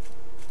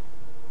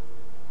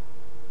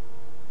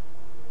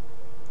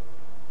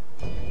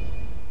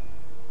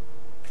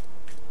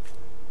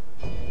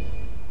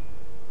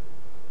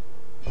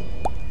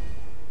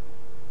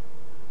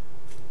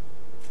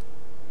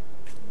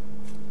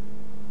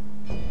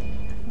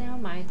 Never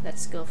mind,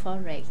 let's go for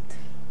red.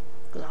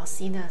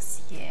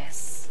 Glossiness,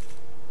 yes.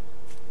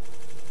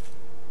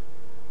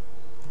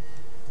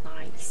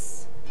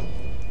 Nice.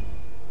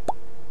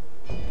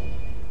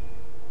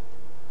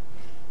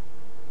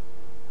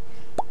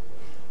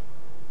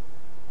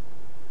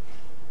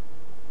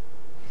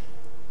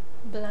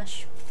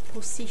 Blush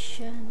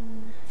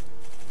position.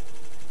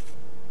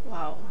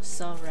 Wow,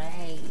 so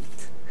red.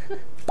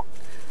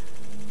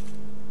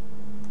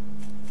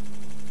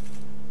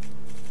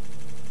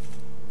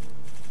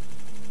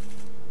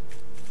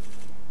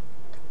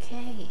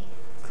 Okay,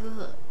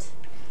 good.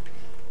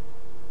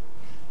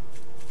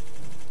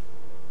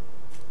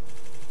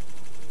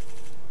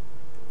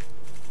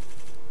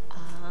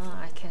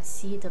 I can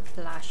see the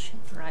blush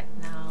right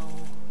now.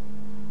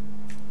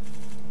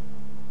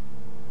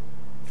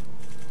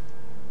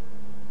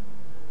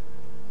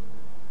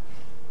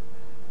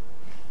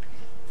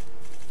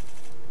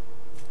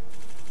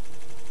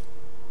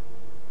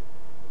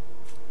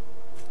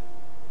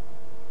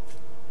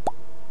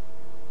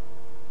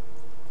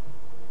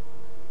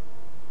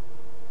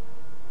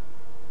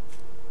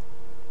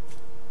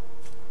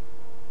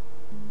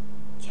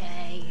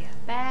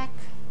 Back,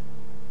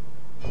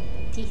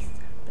 teeth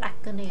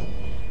blackening.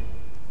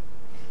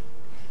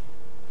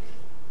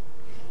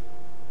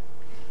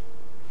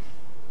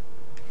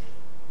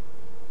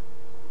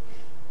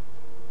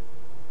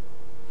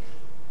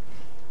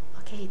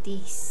 Okay,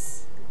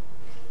 this.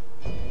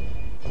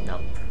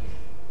 Nope.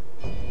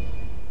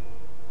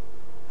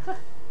 Huh.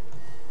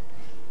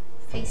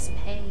 Face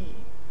paint.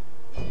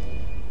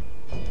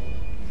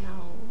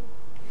 No,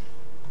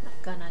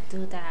 not gonna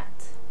do that.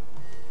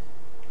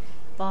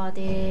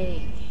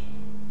 Body,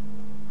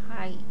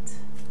 height.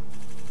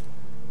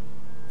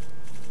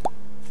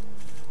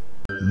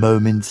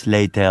 Moments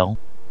later.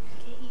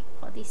 Okay,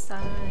 body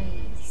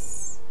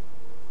size.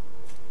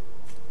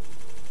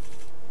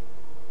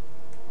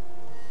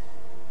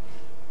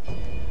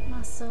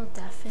 Muscle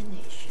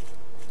definition.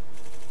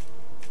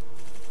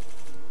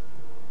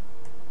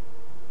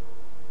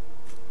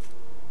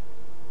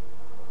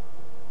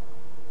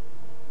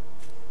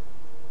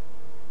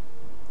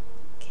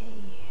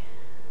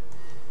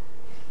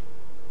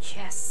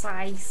 Chest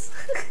size.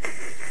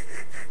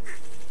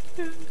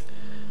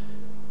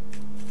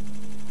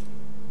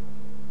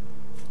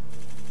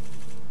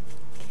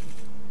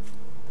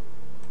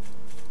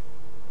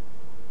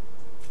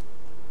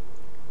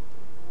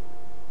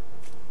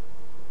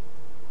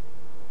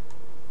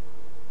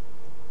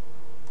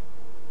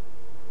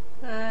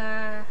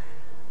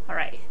 All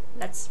right,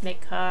 let's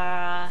make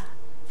her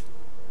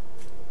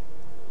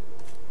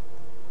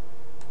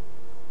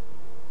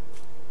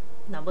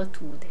number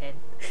 2 then.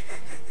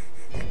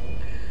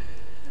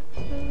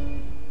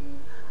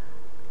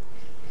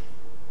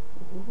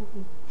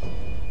 Ooh.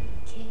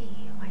 Okay,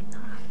 why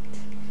not?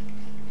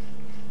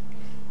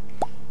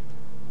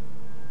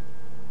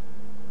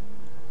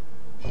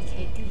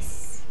 Okay,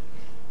 this.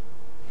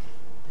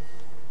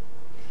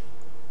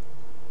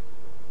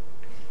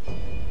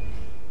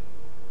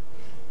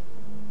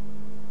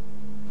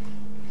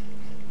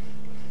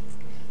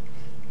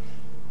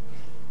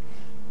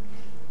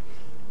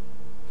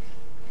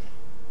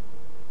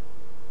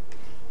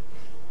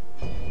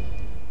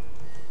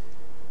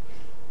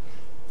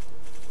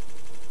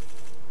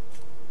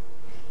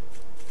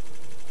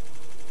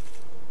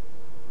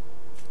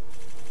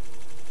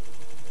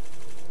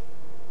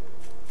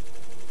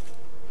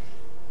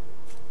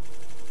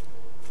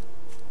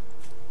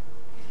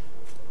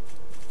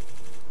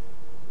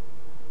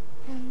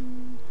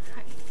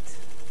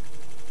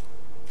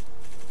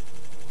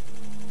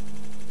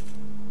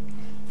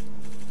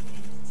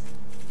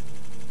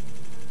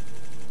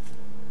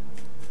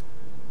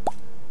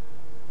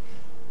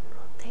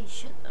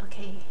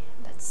 Okay,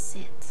 that's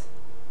it.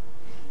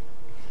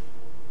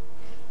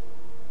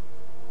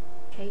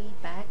 Okay,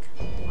 back,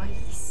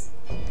 twice.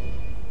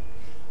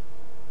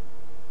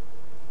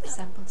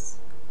 Samples.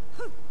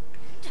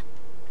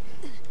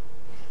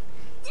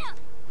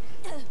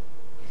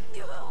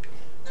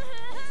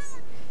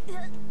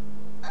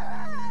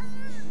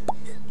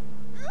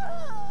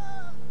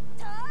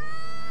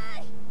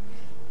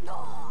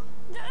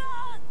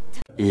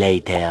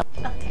 Later.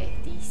 Okay,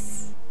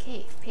 this.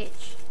 Okay,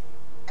 pitch.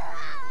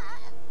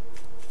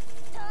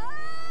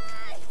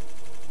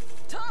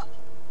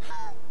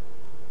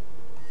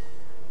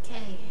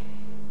 Okay.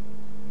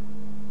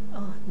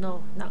 Oh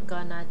no, not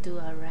gonna do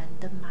a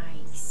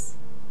randomize.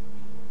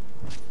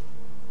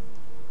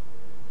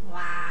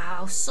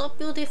 Wow, so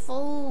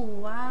beautiful.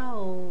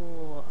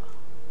 Wow.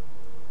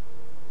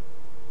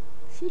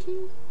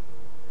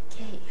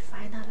 Okay,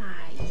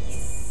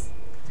 finalize.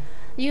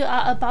 You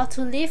are about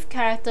to leave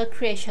character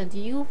creation. Do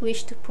you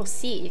wish to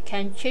proceed? You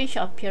can change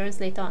your appearance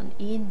later on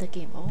in the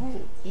game.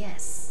 Oh,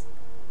 yes.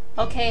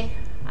 Okay,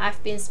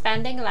 I've been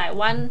spending like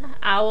 1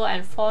 hour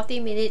and 40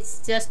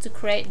 minutes just to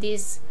create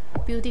this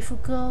beautiful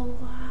girl.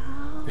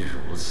 Wow.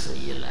 如此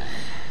一来，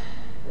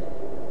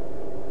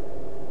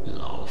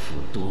老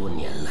夫多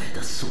年来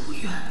的夙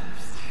愿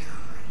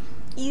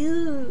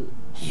You.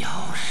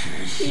 要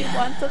实 He 现。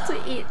 wanted to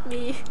eat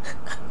me.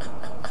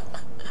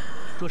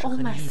 若是 Oh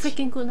和 my 你一起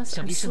freaking goodness,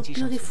 想 I'm 必 so 圣级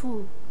上去，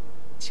 beautiful.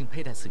 请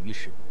佩戴此玉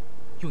石，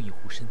用以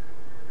护身，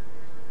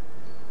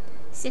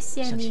谢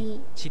谢相信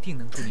你。其定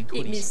能助您脱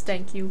It 离 means 险，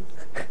 thank you.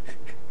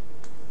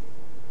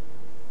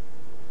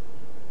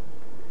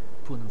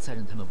 不能再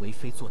让他们为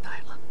非作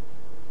歹了。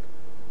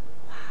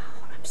 Wow,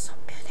 I'm so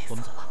我 beautiful.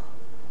 们走吧。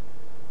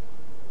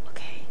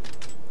 Okay,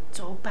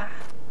 走吧。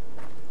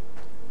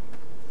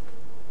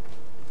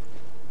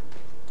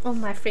Oh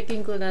my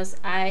freaking goodness,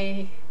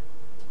 I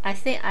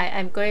think I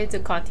am going to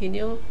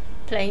continue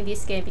playing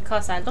this game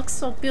because I look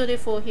so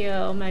beautiful here.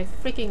 Oh my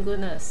freaking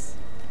goodness.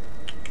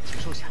 请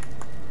收下。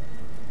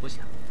我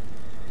想，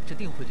这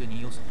定会对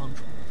您有所帮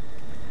助。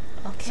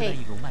此乃 Okay.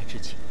 以龙脉之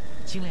气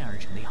精炼而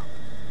成的药，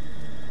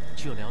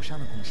具有疗伤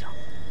的功效。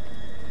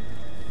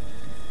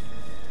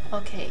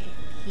 Okay,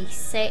 he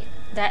said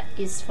that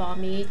is for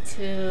me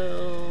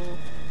to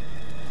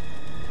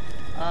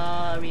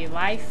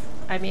revive.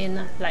 I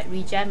mean, like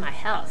regen my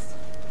health.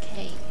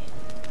 Okay.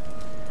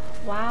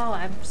 Wow,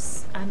 I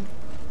am.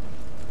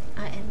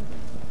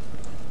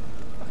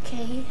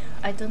 Okay,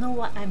 I don't know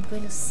what I'm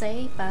going to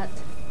say, but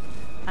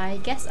I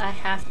guess I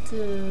have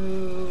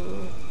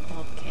to.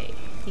 Okay,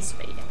 this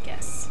way, I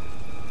guess.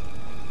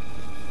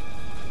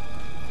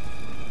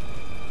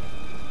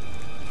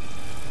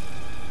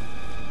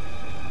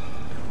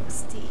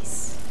 What's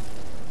this?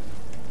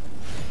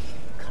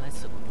 看来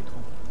此路不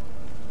通。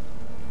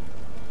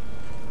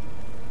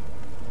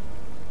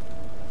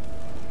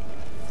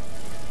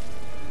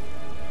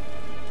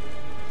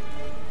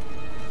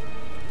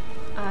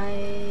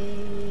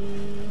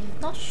 I'm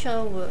not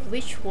sure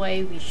which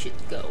way we should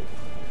go.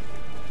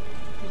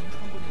 不能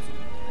穿过那座舞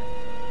台。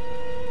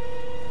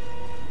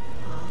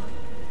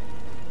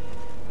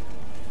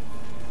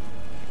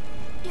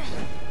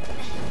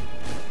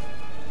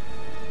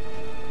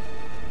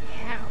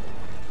 How?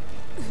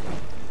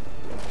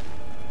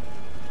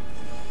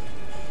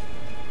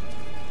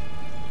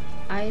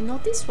 I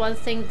noticed one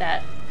thing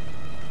that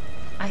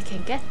I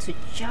can get to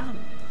jump.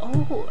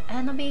 Oh,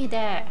 enemy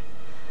there.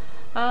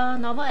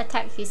 Normal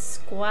attack is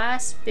square,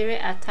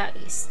 spirit attack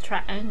is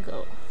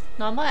triangle.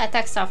 Normal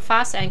attacks are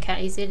fast and can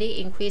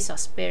easily increase your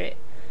spirit.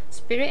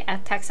 Spirit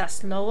attacks are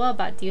slower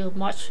but deal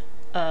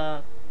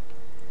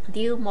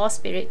more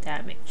spirit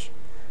damage,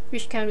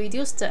 which can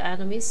reduce the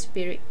enemy's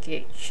spirit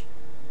gauge.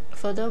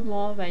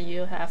 Furthermore, when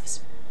you have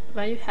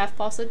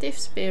positive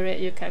spirit,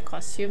 you can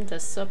consume the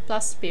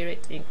surplus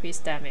spirit to increase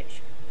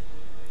damage.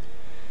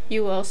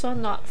 You will also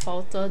not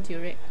falter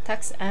during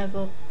attacks and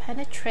will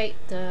penetrate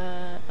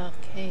the...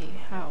 Okay,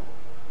 how?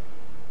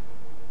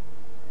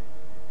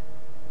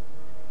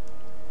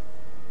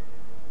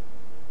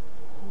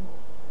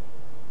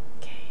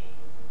 Okay.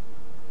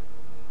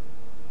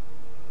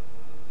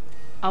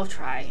 I'll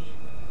try.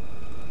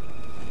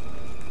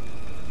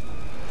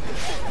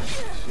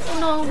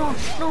 Oh, no.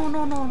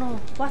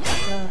 What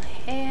the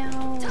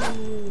hell?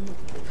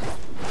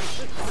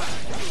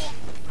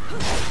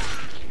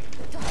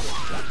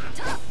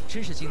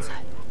 真是精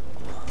彩！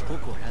我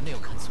果然没有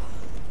看错。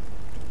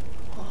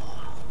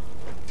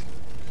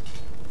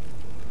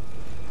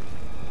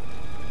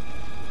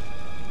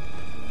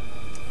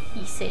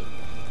 He said,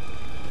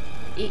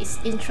 "It's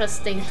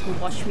interesting to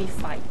watch me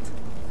fight."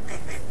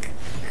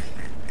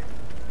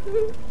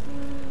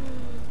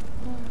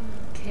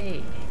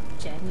 Okay,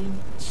 genuine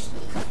cheat.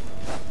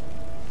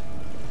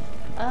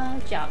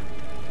 Jump.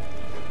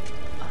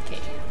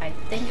 Okay, I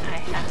think I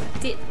have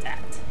did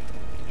that.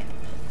 Yep.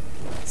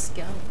 Let's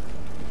go.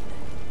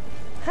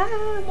 Ah,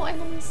 more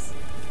enemies.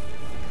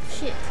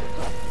 Shit.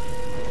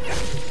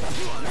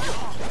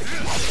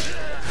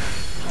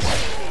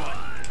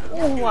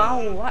 Oh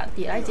wow, what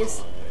did I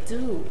just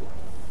do?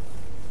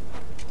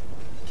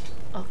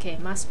 Okay,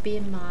 must be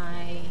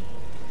my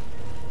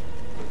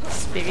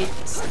spirit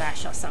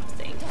slash or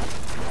something.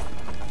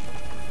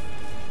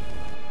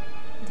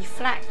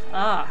 Deflect.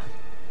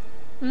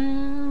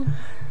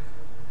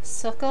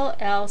 Circle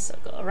L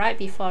circle right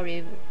before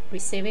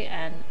receiving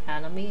an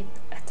enemy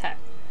attack.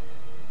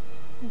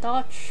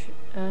 Dodge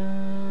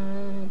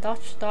L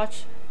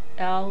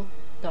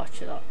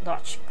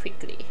dodge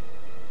quickly.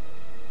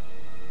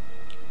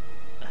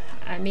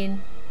 I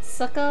mean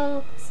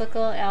circle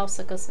L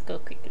circle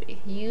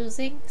quickly.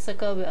 Using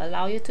circle will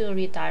allow you to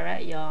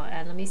redirect your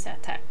enemy's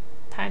attack.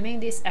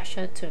 Timing this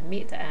action to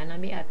meet the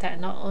enemy attack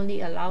not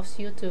only allows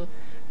you to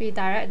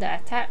redirect the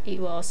attack, it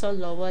will also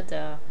lower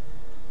the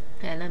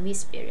enemy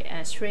spirit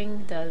and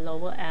shrink the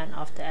lower end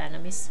of the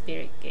enemy's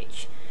spirit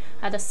gauge.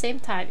 At the same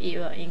time, it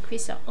will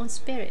increase your own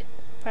spirit.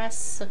 Press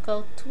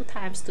circle 2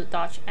 times to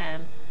dodge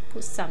and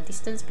put some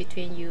distance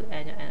between you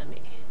and your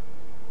enemy.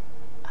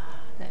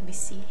 Let me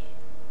see.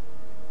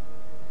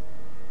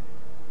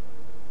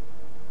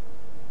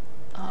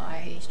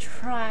 I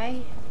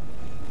try.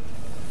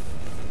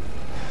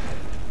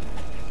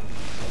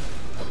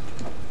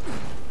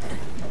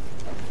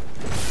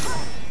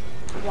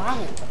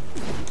 Wow.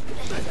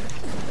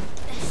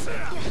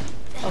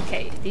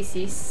 Okay, this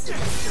is...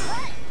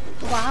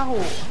 Wow.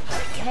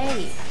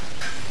 Okay.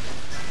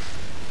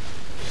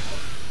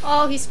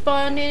 Oh, he's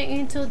burning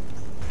into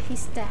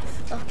his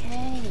death.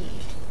 Okay.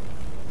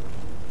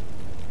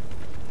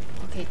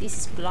 Okay, this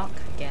is block,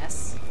 I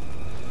guess.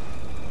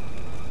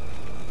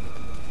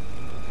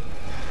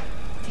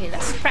 Okay,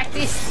 let's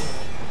practice.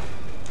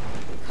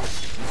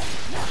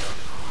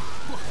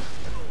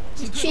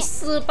 你去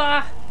死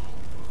吧!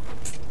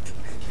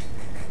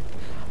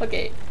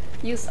 Okay,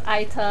 use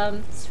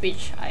item,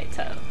 switch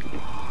item.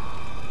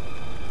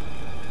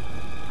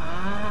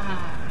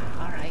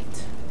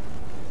 Alright.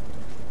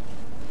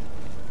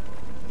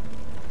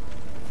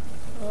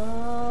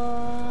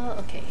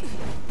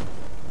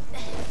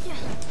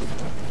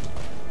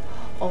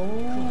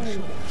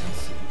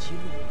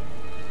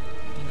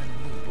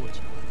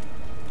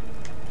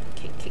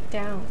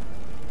 down.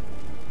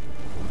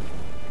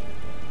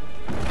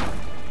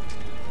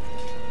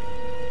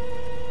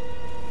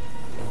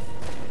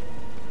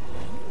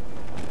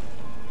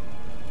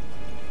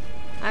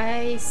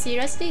 I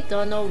seriously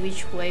don't know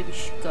which way we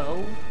should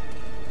go.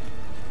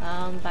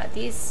 But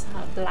this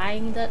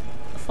blinded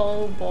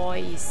foe boy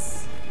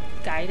is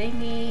guiding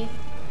me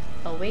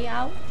a way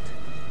out.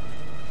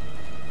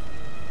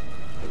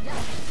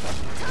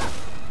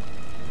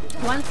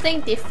 One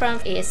thing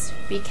different is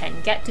we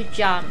can get to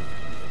jump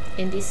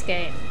in this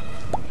game.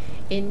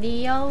 In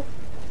Neo,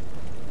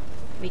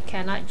 we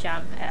cannot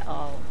jump at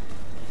all.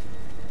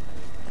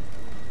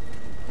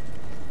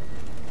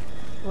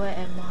 Where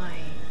am I?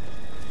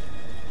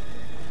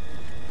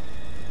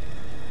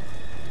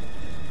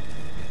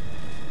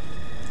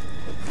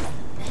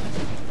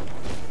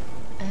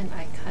 And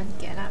I can't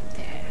get up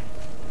there.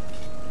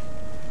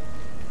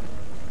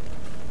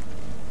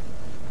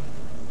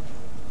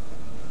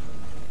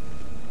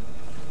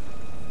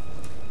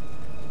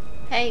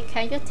 Hey,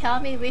 can you tell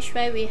me which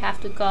way we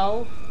have to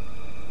go?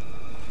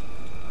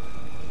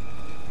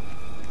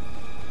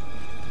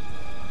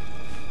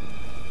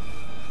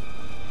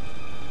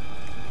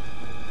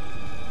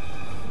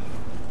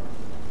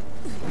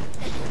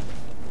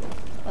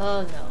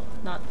 Oh no,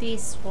 not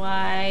this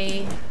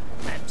way.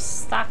 I'm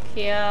stuck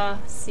here,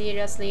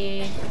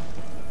 seriously.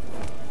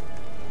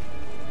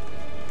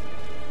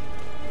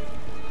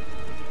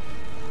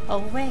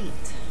 Oh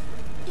wait,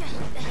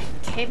 I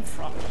came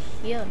from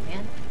here,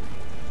 man.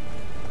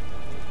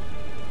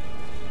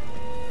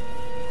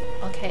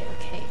 Okay,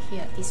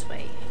 here, this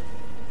way.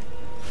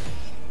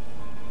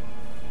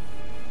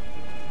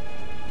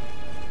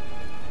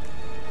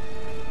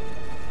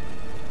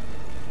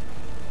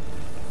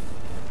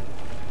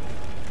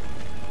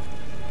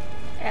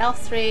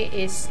 L3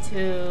 is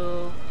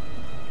to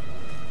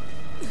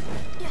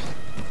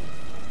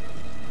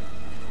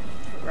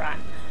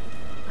run.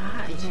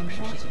 Ah, it's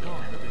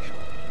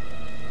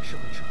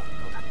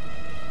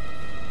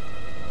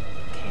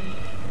okay.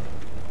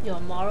 Your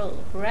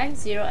moral rank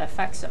 0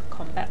 affects your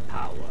combat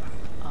power.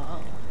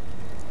 Oh.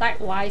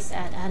 Likewise,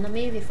 an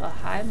enemy with a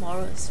high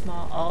moral is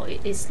small. Oh,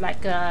 it is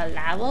like a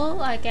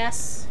level, I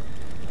guess.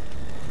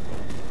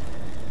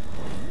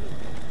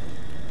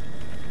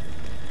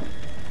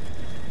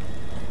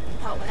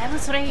 Oh, level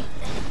 3.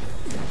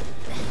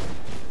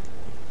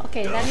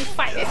 Okay, let me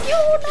fight with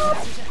you.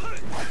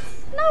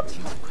 No.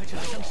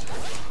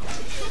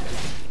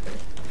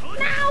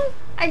 No,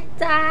 I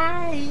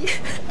die.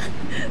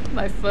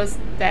 My first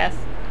death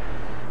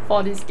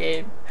for this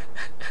game.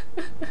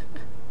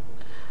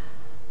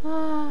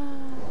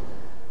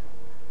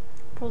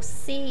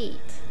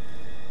 Proceed.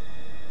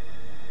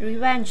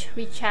 Revenge,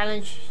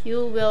 re-challenge.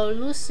 You will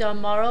lose your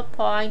moral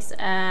points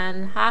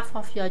and half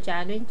of your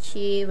genuine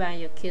chi when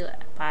you kill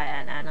by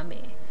an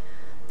enemy.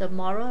 The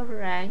moral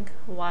rank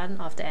 1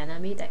 of the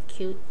enemy that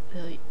kill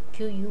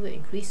you will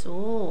increase.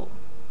 Oh,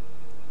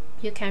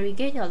 you can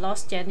regain your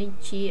lost genuine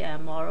chi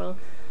and moral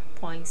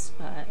points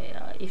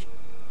if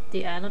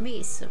the enemy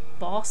is a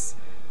boss.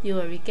 You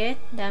will regain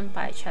them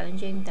by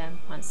challenging them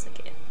once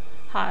again.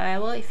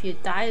 However, if you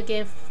die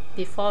again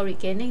before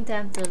regaining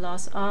them, the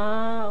loss.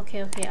 Ah,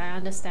 okay, I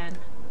understand.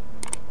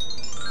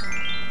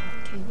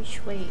 Okay,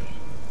 which way?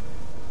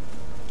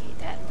 Okay,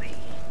 that way.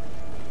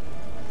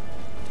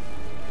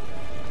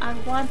 I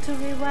want to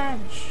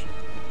revenge.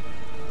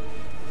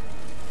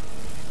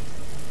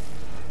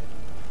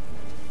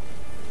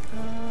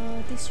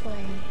 This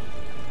way.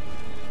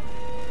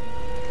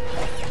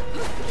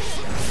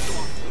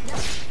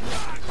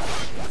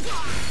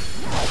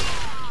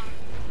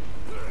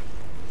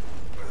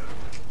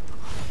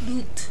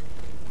 Loot.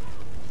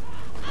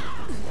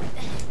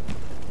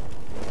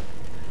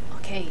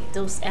 Okay,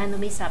 those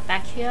enemies are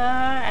back here,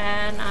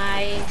 and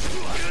I.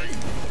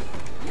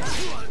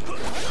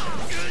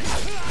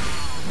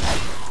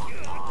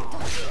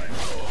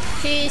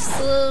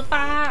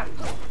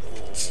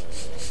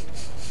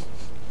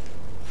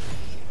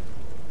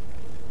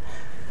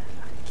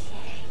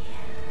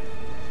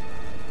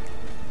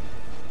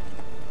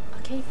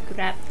 Okay,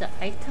 grab the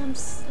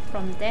items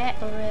from there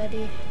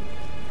already.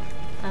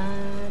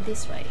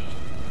 This way.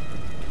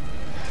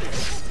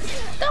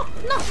 No!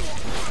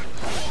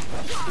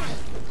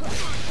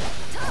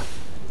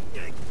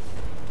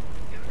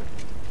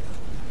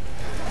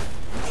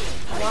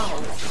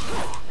 Wow.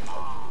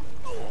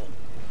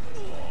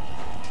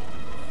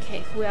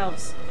 Okay, who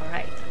else?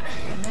 Alright, I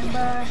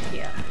remember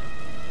here.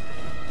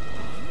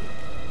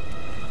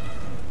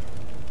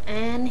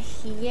 And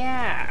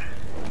here.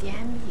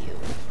 Damn you.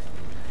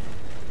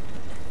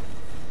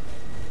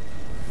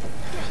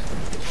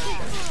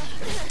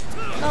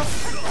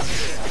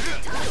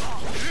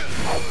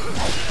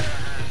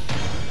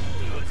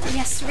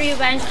 Yes,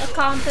 revenge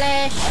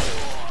accomplished.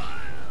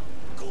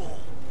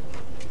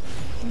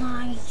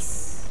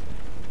 Nice.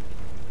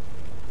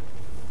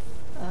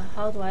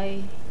 How do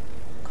I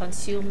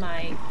consume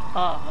my?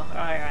 Oh, all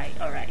right.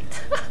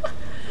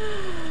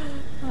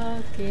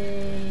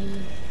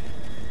 Okay.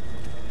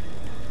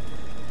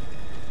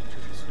 这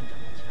是村长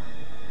的家，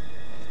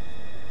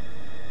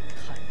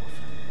太过分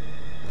了。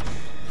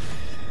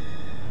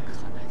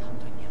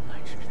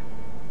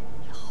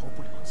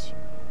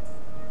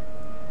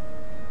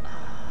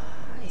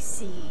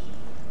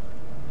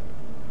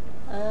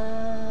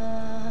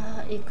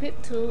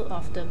Equip 2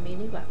 of the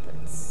melee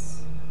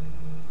weapons.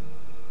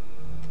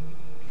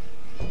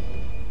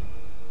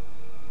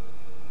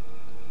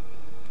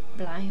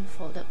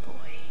 Blindfolded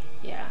boy.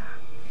 Yeah.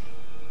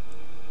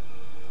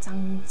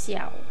 Zhang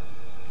Jiao.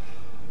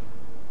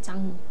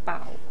 Zhang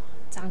Bao.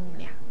 Zhang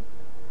Liang.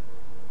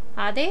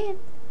 Are they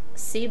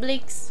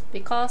siblings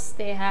because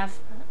they have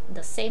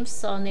the same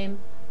surname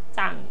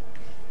Zhang?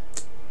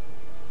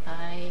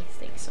 I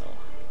think so.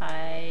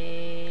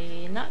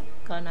 I'm not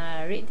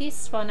gonna read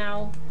this for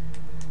now.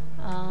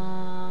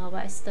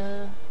 What is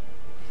the...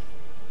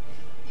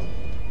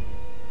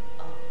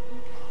 Oh.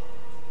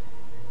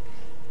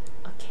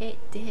 Okay,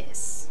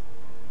 this.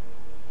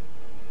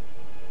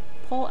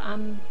 Po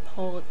Am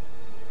Po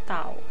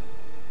Tao.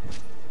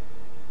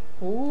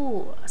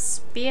 Ooh, a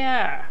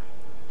spear.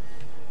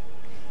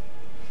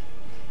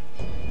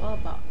 What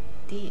about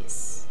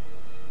this?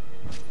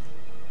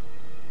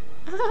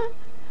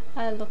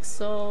 I look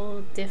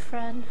so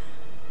different.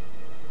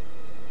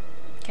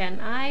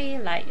 Can I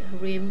like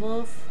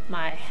remove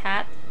my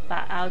hat,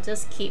 but I'll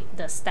just keep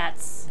the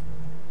stats?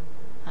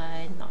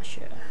 I'm not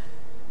sure.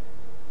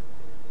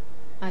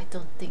 I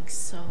don't think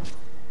so.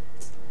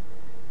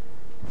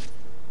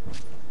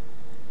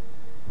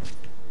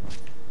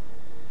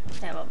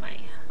 Never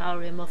mind. I'll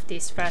remove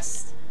this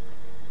first.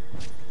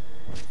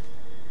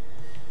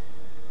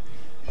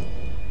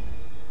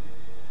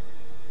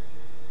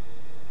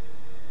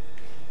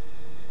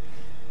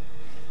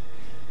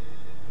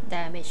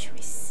 Damage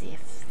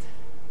received.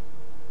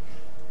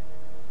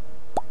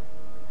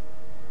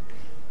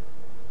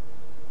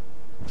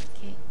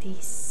 Okay,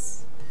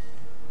 this.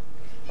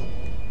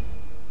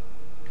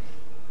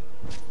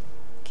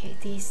 Okay,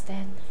 this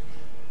then.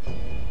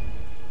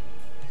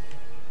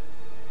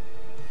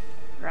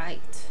 Right.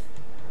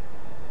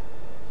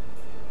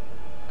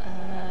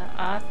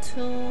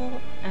 R2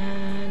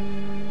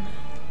 and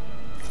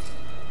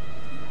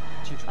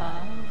记住，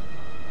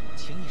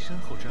情谊深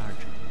厚之二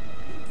者，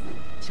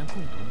将共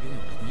同拥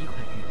有同一块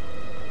玉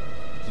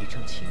璧，以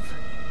证情分。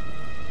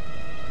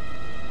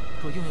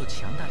若拥有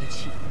强大的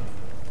气，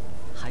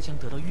还将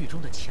得到玉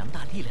中的强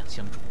大力量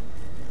相助。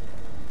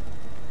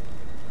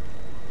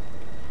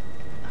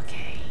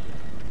Okay.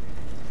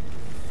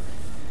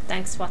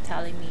 Thanks for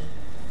telling me.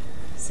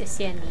 谢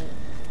谢你。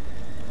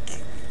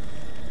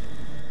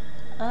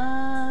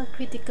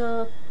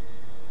Critical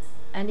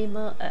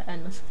animal, I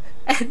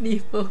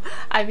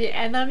mean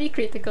enemy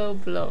critical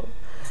blow.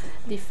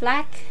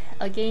 Deflect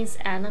against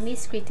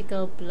enemy's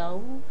critical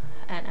blow.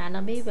 An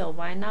enemy will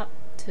wind up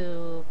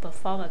to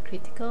perform a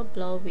critical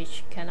blow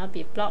which cannot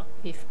be blocked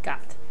with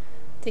gut.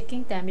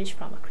 Taking damage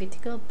from a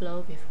critical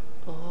blow with...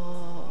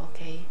 Oh,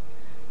 okay.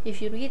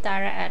 If you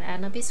redirect an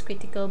enemy's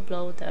critical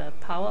blow, the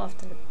power of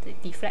the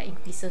deflect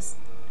increases,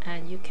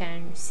 and you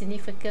can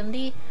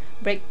significantly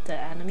break the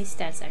enemy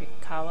stance and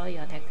recover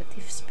your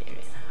negative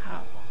spirit.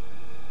 How?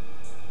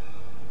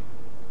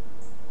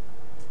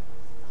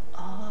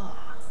 Oh,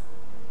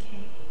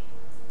 okay.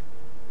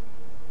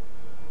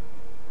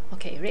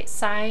 Okay, red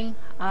sign.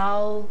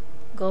 I'll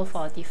go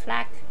for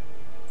deflect.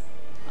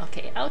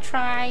 Okay, I'll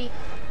try.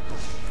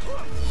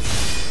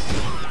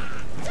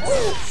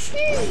 Oh,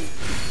 shit!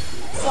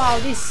 Wow,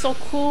 this is so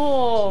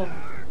cool.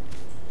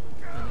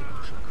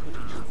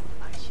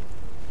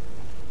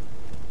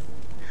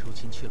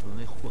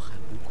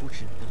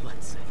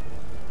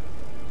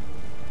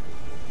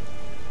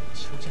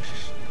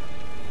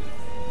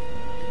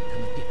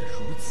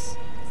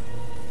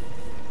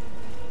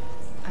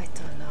 I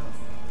don't know.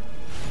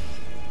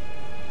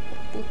 我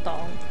不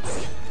懂。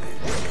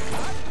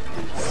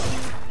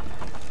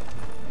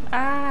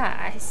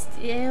I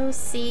still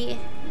see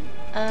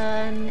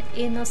an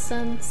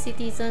innocent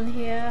citizen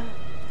here.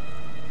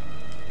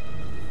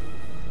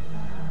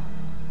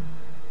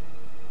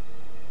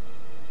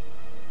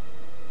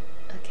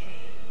 Okay,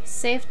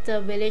 save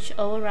the village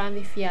overrun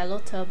with yellow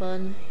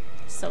turban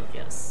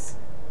soldiers.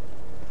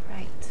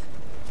 Right.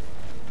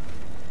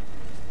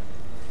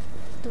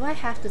 Do I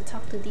have to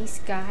talk to this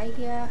guy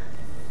here?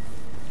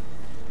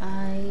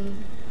 I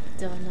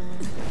don't know.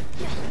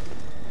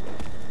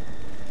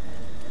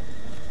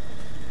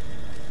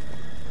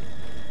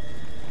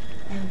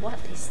 And what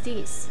is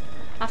this?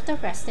 After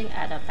resting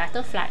at a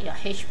battle flag, your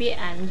HP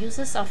and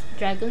uses of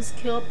Dragon's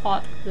Cure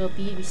Pot will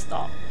be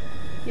restored.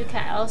 You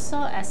can also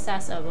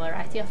access a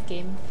variety of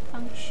game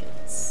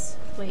functions.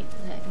 Wait,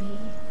 let me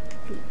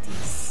do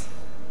this.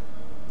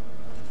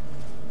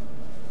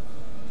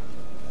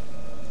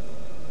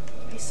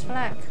 This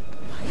flag.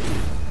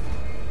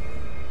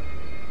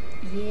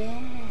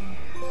 Yeah.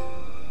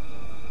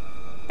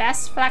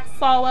 Best flag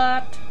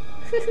forward.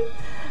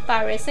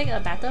 By raising a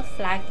battle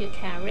flag, you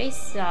can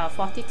raise your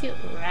fortitude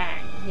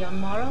rank. Your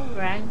moral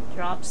rank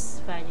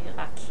drops when you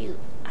are killed.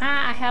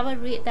 I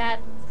haven't read that.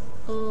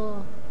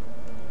 Oh.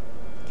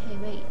 Okay,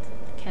 wait.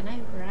 Can I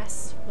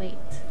rest? Wait.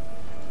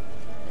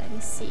 Let me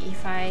see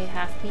if I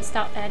have missed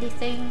out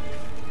anything.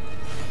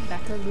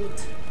 Battle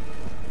loot.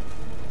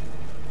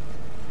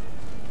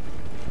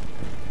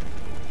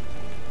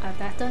 I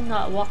better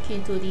not walk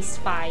into this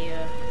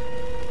fire.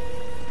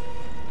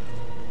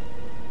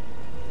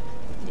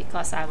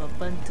 because I will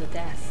burn to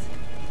death.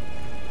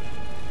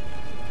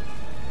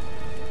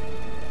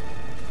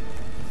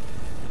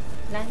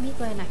 Let me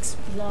go and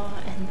explore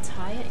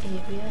entire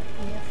area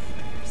here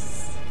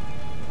first.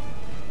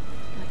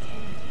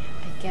 Okay,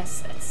 I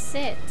guess that's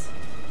it.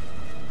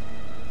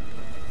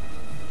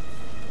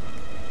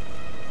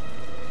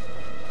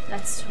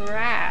 Let's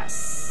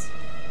rest.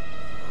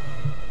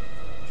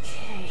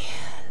 Okay,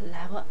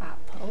 level up.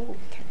 Oh, we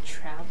can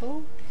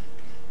travel.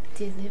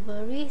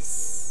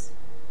 Deliveries.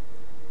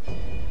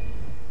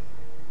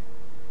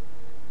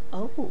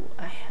 Oh,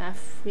 I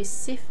have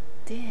received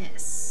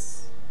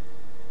this.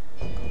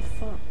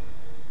 Confirm.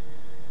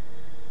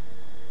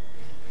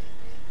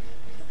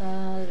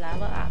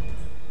 Level up.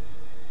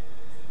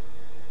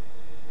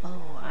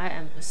 Oh, I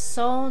am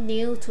so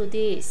new to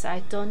this.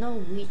 I don't know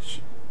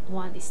which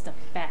one is the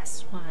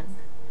best one.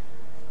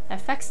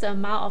 Affects the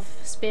amount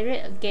of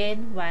spirit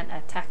gained when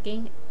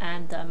attacking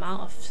and the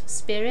amount of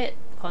spirit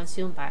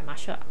consumed by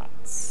martial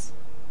arts.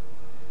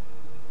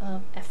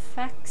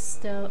 Affects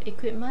the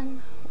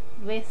equipment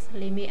with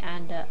limit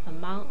and the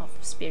amount of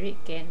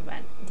spirit gained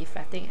when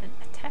deflecting an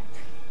attack.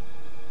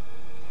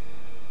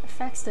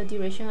 Affects the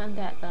duration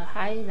that a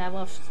high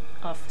level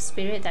of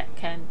spirit that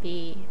can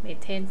be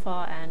maintained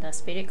for and the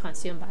spirit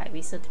consumed by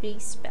wizardry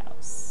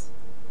spells.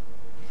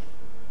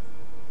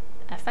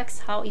 Affects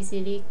how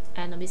easily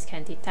enemies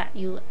can detect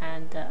you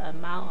and the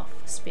amount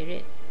of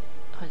spirit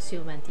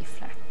consumed when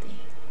deflecting.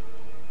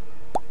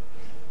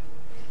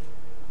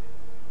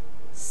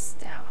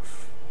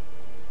 Stealth.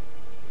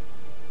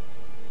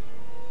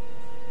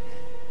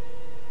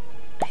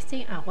 I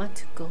think I want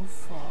to go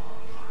for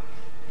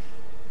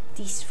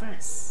this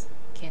first.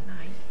 Can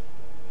I?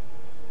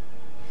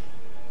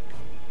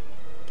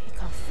 Okay,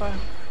 confirm.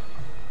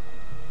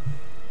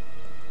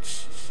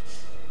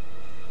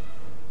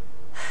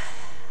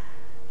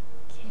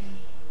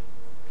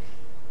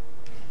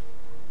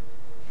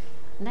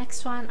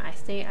 Next one, I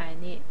think I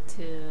need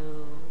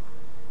to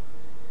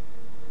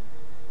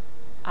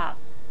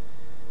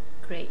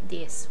upgrade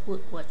this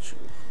wood virtue.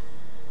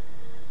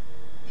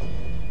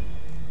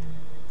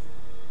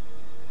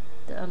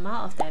 The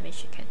amount of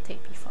damage you can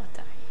take before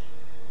dying.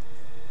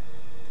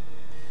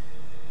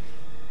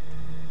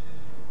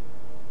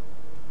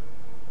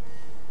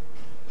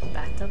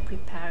 Battle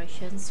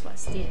preparations,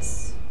 what's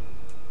this?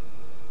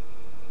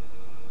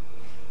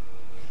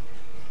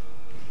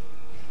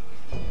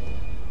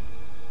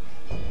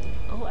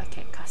 Oh, I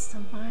can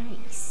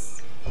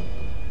customize.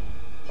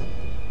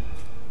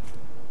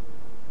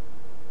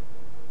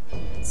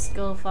 Let's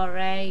go for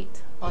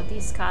it. Oh,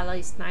 this color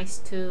is nice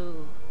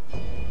too.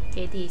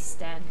 Okay, this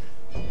then.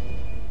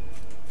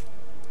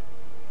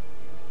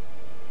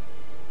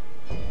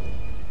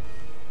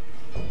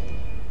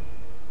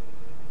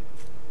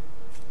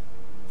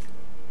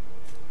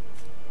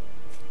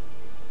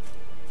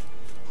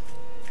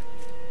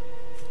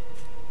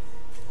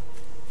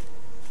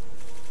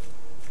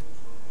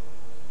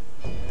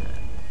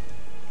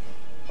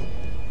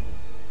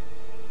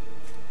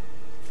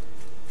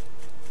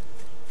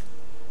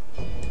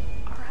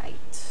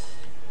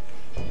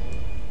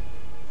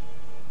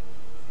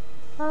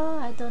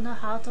 I don't know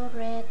how to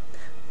read.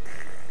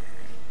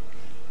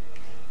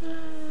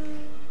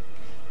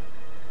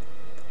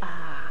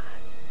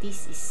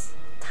 This is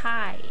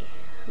Thai.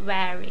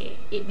 Very.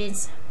 It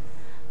means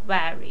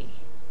very.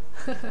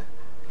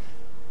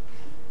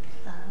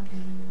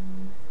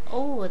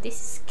 Oh, this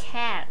is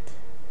cat.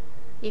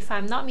 If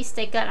I'm not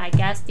mistaken, I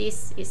guess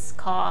this is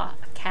called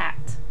a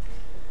cat.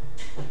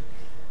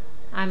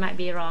 I might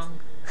be wrong.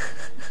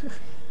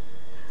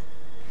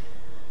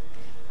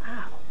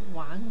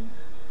 One.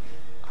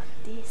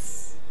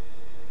 This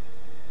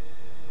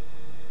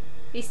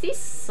is this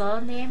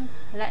surname?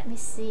 Let me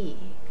see.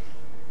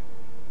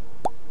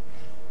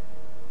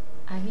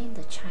 I mean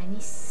the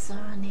Chinese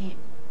surname.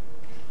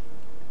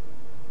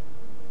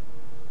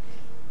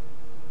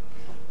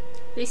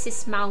 This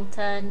is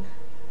mountain.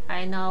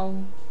 I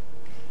know.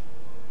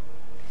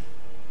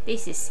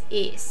 This is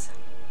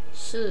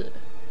Shi.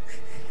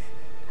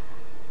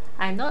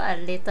 I know a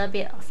little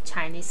bit of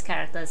Chinese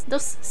characters.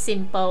 Those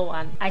simple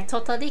ones. I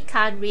totally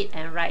can't read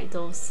and write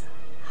those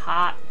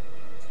hard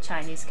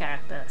Chinese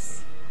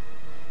characters.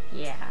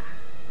 Yeah.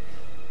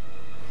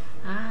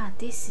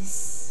 This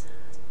is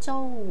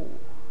Zhou.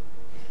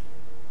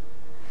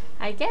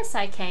 I guess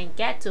I can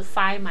get to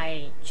find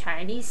my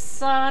Chinese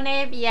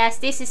surname. Yes,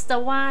 this is the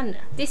one.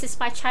 This is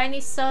my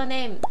Chinese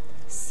surname.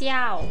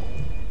 Xiao.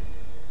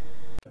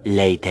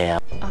 Later.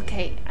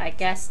 Okay, I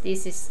guess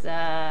this is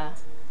the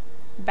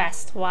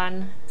best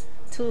one.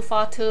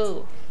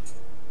 242.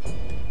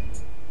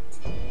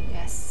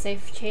 Yes,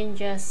 save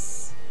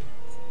changes.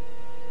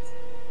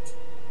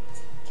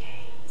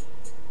 Okay.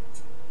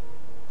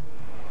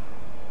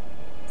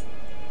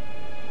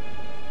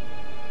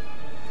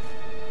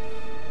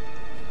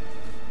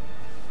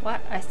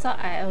 What? I thought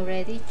I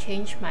already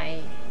changed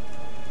my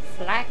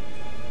flag.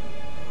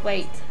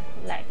 Wait,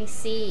 let me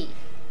see.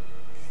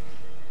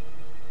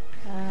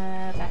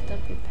 Battle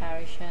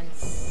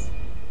preparations.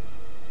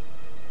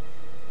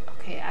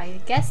 Okay, I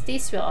guess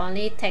this will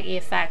only take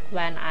effect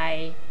when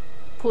I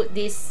put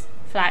this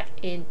flag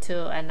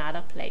into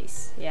another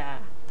place. Yeah.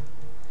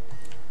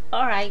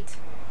 Alright,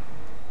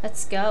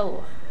 let's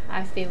go.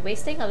 I've been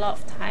wasting a lot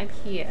of time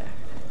here.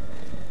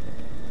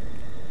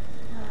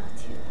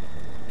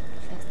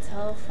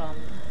 Fatal from...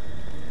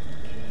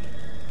 Okay.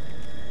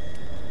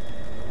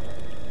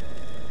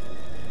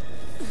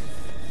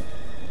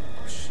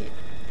 Oh shit.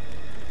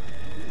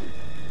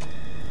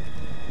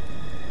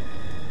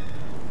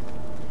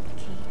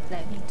 Okay,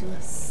 let me do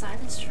a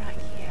silent strike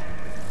here.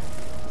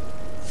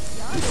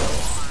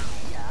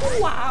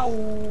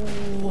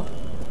 Wow!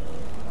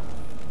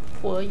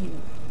 Poor you.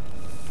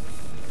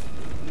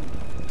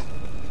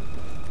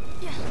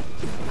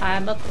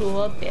 I'm a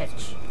cruel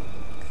bitch.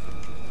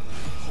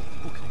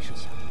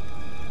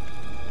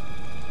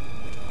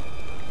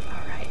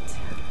 Alright,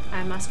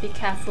 I must be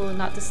careful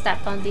not to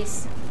step on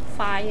this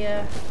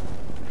fire.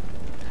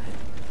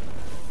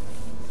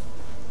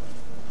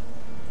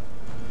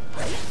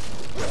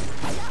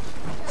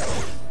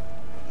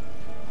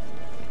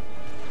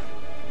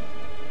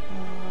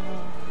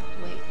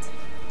 Wait.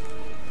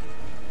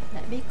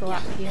 Let me go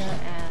up here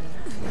and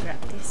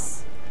grab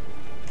this.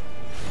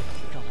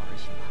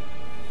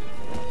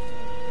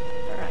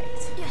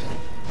 Alright.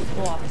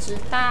 我知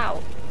道.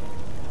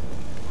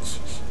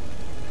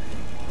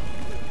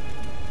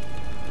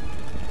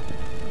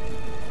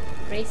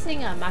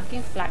 Raising a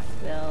marking flag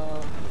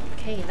will...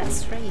 Okay,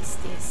 let's raise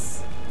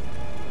this.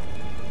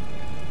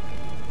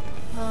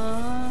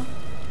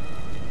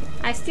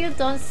 I still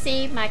don't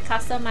see my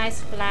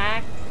customized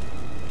flag.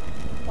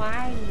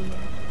 Why?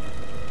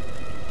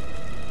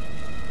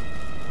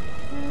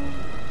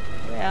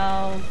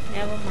 Well,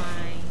 never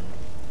mind.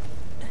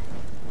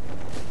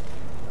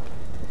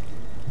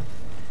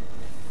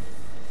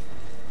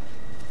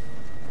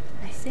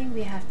 I think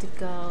we have to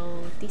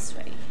go this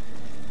way.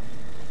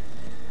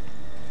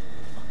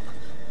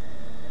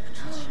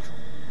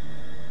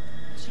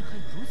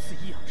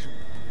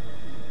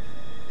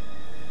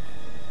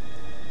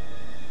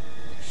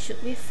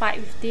 Should we fight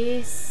with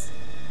this?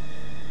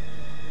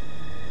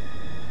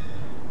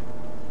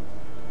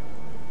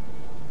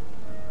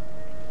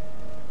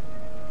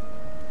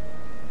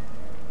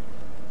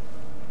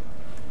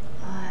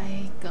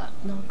 I got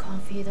no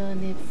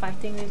confidence in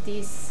fighting with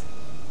this.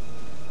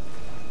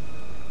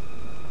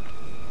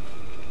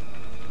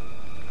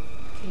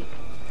 Okay,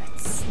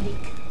 let's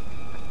sneak.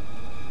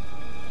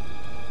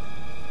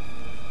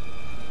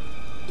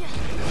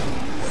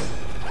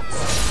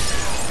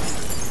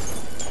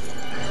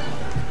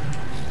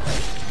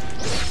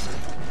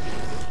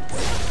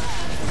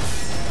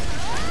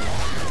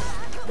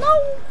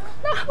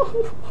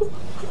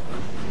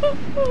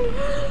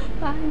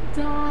 I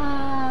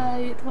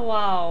died.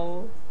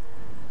 Wow.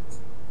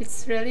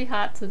 It's really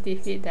hard to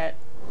defeat that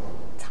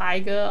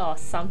tiger or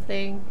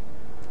something.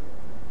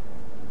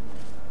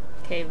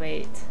 Okay,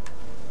 wait.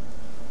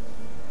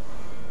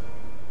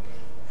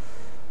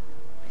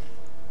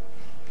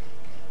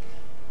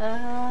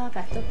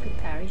 Battle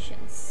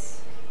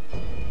preparations.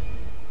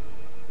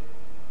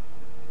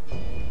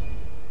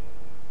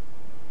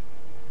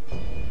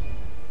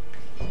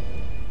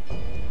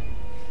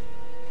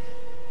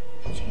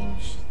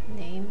 Change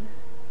name.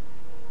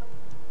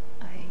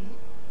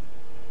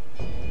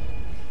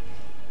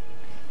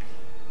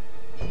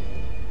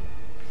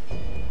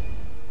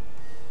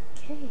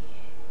 Okay,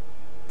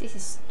 this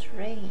is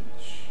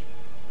strange.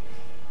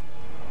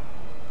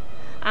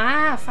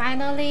 Ah,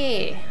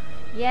 finally!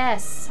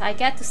 Yes, I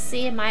get to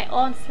see my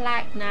own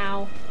flag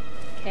now.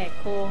 Okay,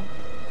 cool.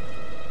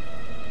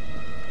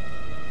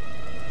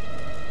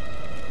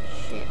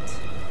 Shit.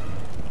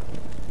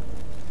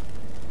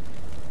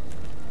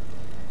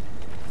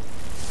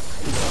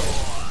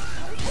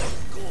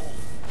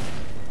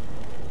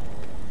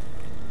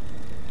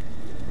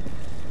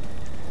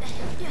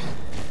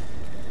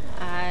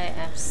 I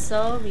am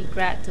so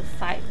regret to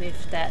fight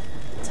with that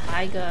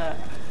tiger.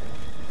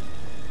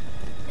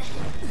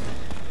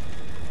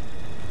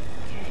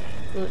 Okay,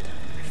 good.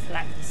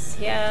 Flag is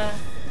here.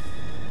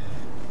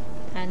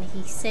 And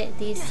he said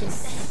this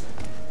is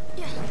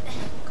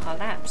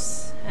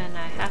collapse and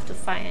I have to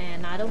find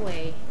another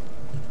way.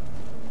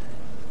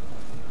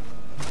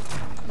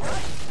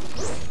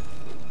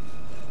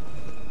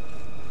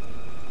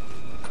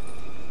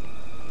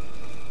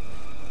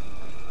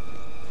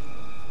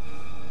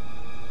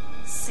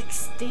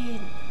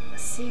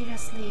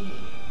 Seriously.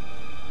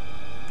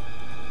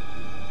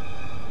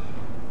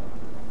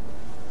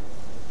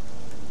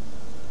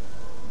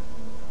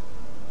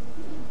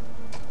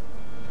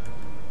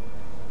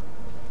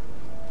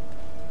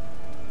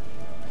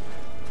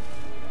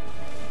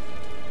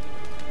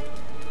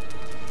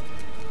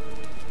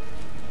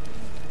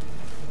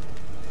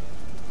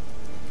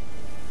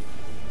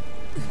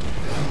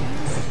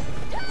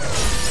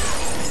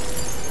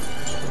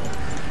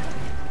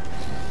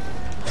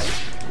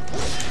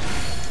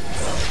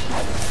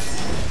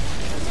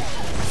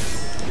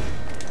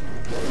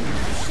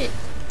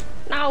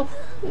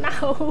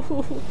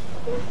 No!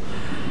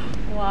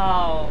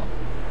 Wow.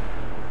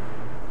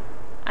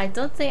 I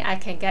don't think I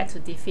can get to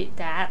defeat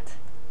that.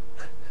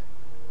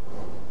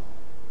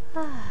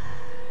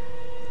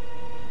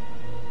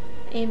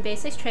 In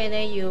basic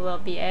training, you will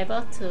be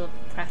able to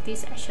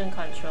practice action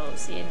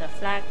controls in the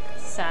flag,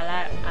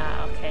 select,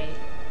 okay.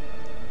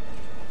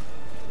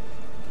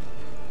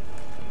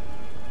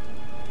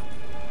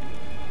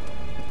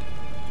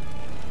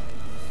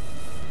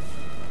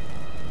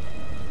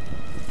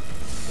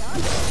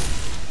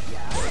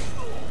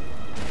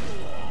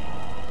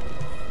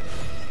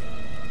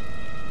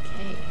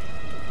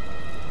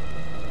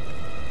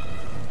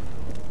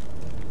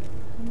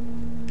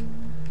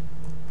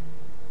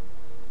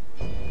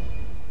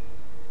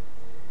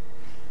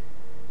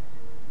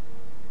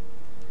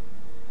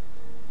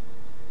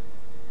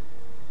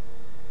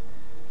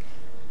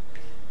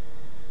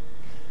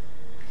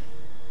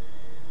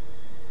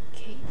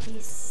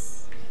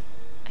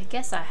 I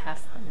guess I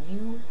have a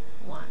new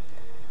one.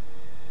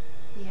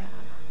 Yeah.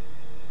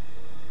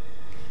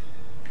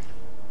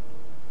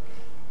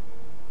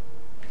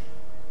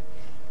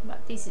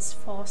 But this is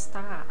 4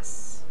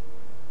 stars.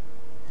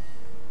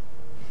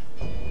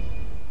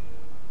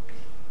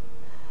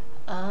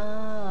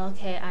 Oh,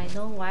 okay. I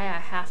know why I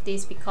have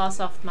this,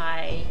 because of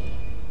my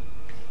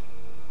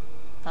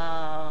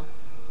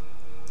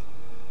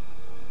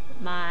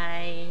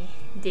my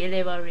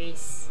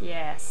deliveries.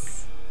 Yes.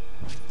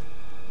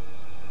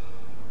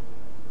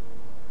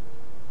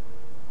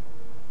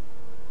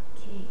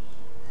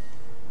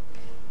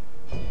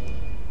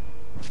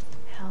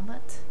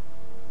 Helmet.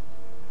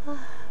 But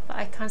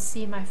I can't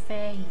see my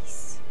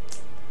face.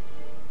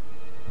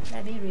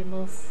 Let me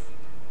remove.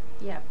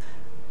 Yep.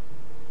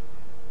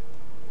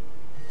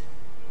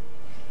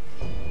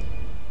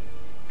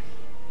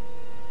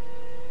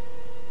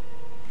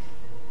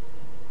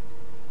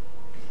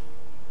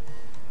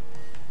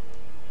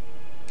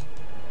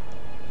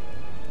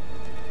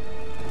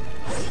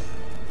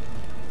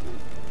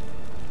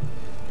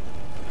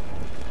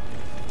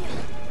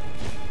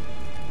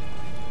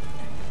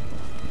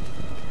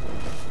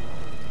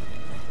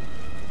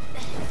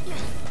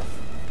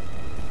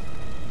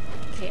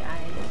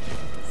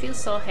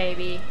 So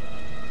heavy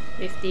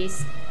with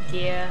this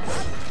gear.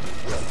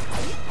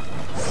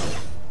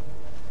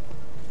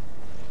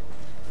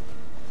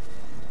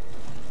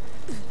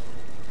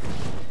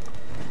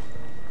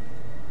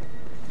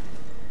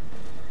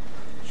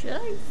 Should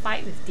I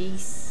fight with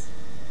these?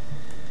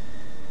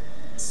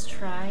 Let's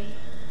try.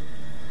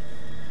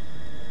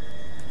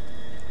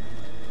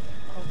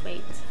 Oh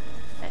wait,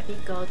 let me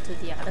go to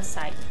the other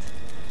side.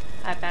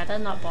 I better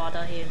not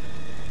bother him.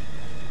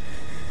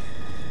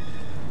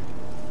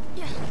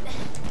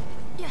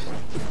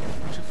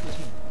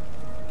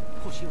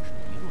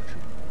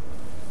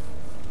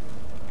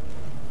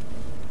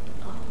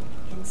 Oh,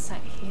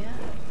 inside here.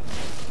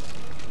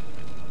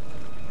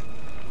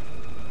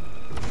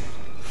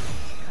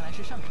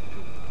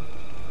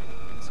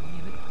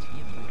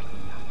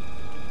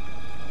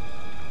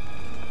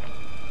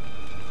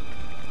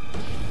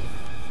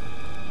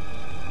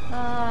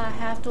 I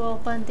have to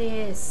open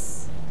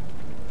this.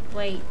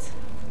 Wait.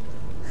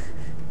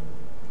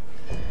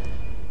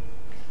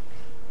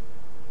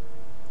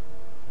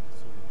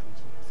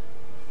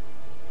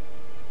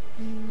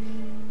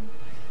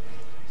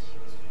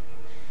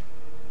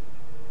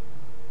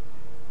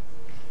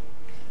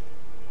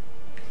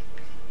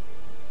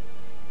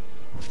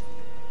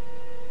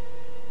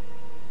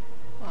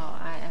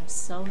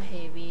 So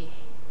heavy.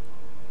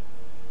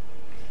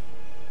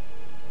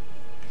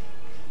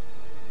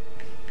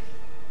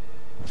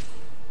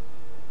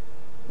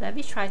 Let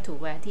me try to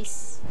wear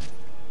this.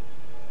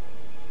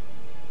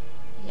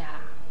 Yeah.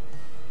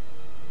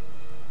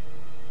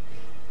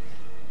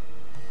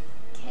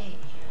 Okay.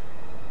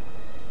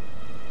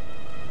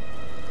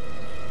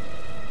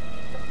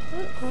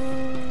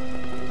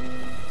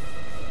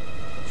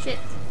 Shit.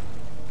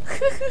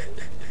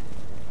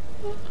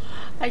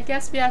 I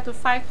guess we have to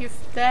fight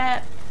with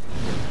that.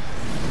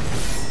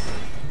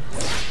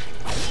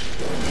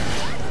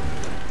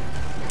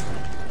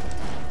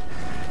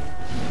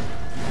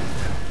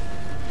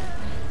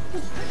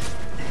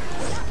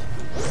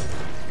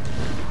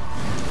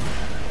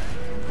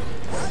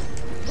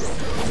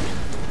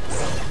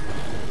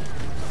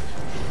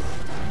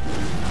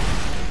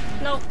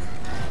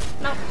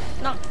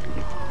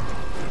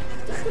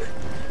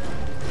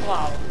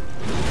 Wow.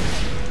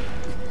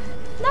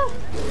 No.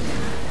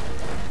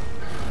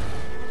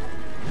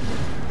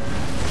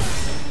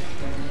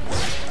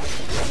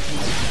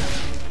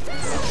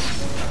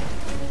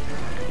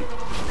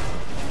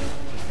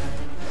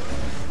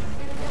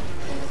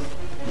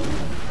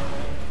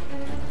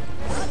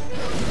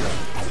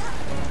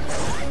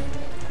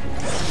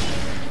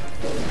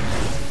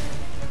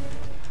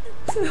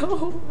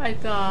 No, I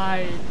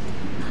died.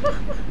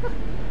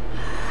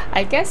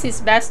 I guess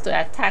it's best to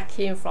attack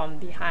him from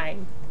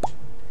behind.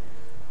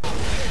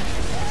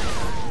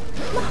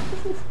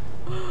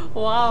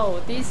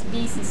 Wow, this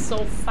beast is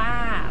so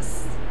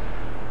fast.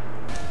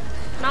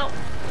 No,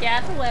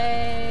 get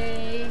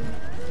away.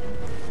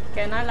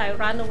 Can I like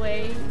run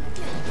away?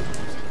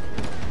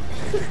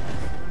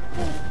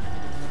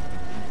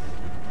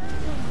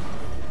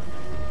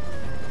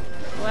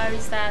 Where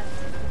is that?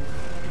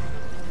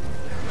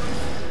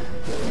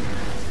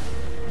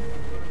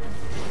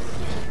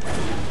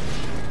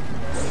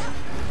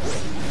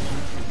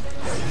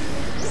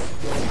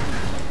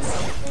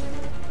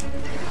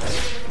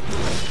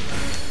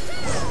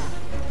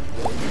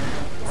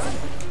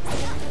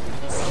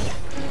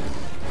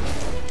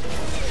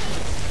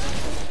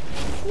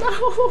 No!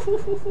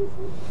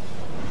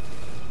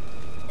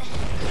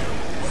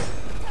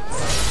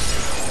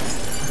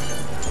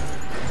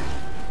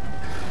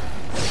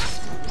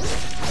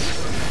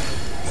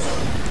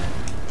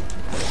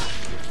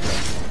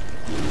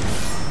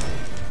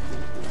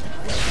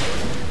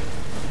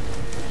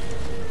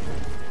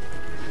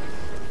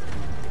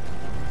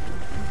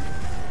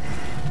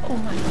 Oh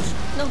my gosh.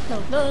 No, no,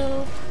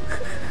 no.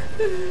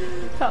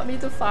 Help me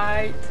to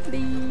fight,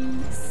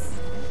 please.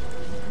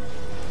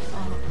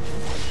 Oh,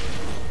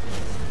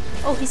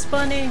 oh, he's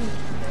burning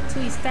to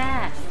his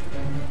death.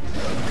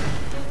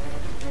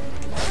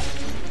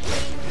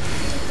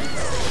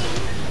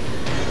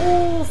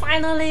 Oh,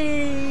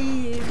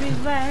 finally!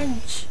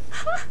 Revenge!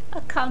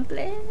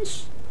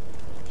 Accomplished!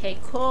 Okay,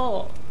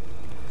 cool.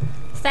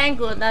 Thank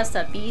goodness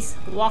the beast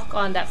walked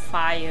on that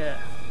fire.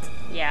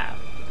 Yeah.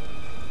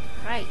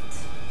 Right.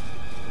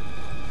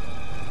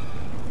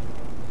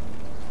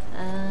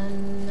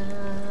 And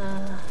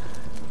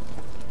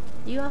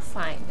you are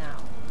fine now.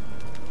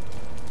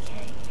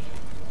 Okay.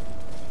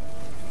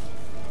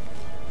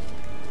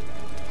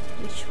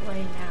 Which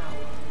way now?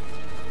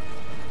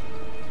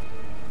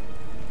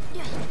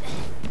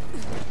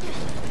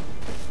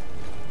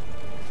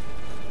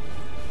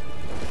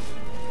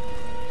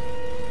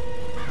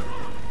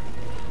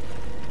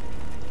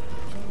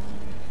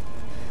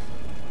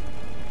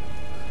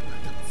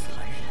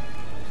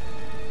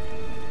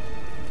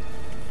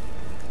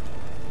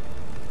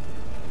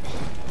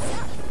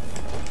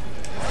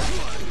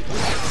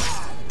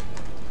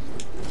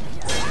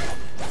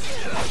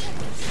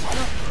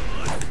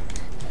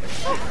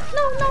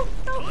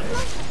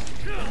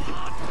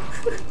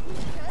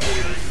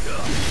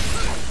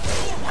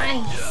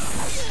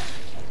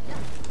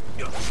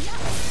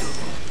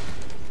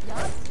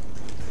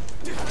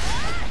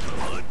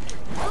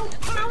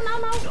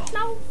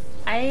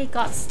 I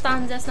got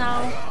stunned just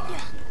now.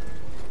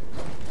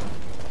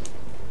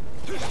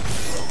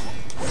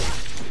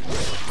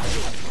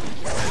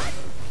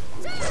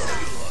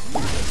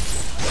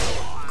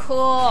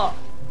 Cool.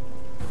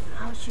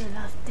 How'd you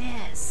love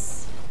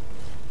this?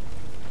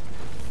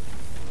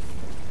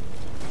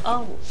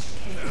 Oh,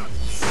 okay.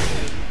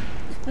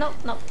 Nope,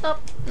 nope, nope,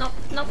 nope,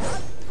 nope.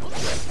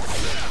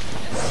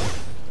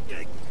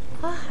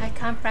 Oh, I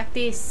can't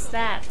practice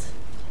that.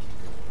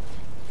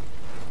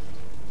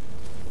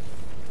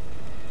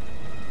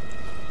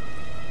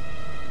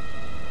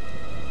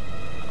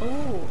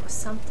 Oh,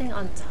 something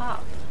on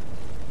top.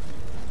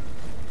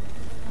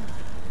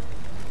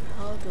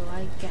 How do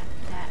I get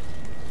that?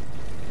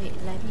 Wait,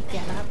 let me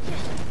get up.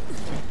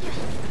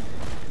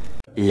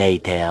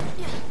 Later.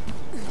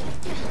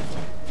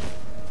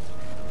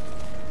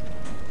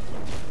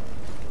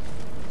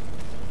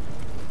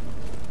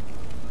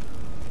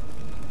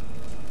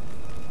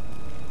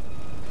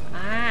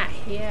 Ah,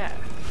 here.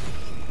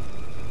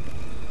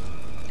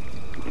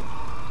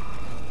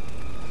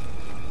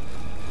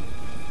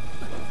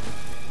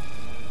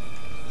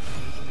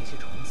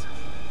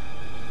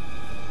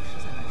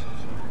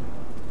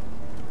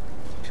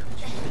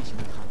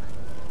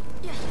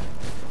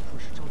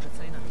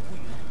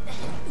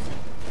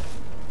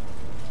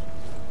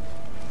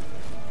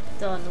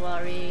 Don't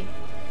worry,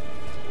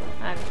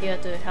 I'm here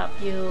to help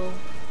you.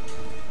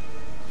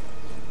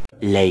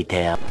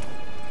 Later.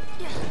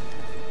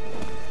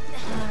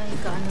 I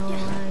got no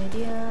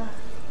idea.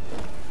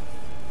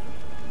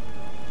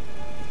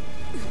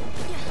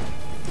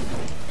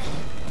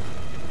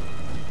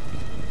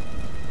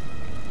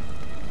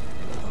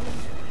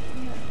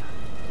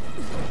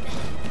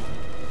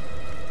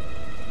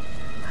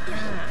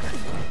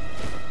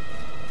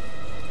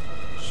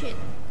 Shit,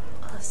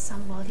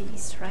 somebody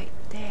is right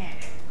there.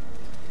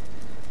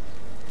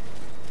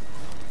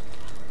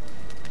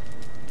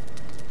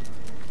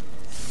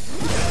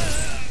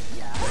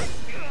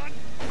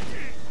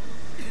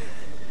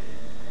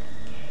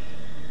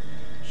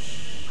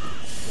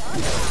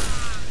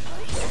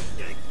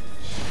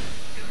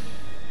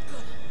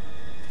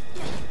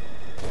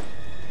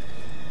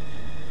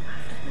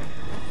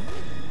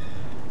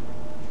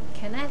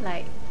 Can I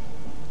like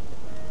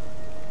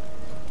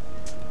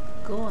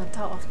go on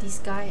top of this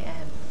guy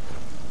and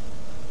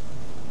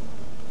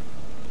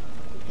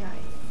yeah,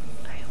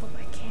 I hope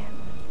I can.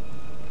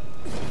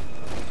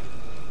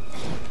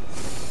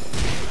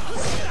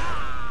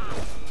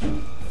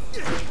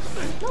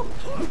 No.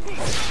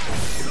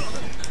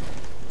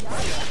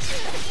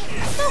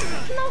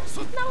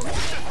 No.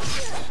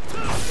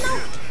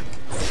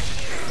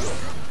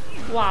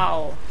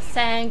 Wow,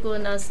 thank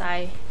goodness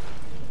I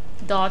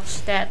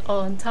dodged that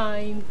on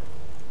time.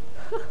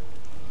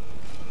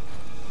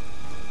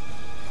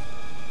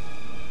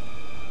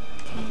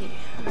 Okay,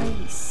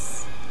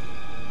 race.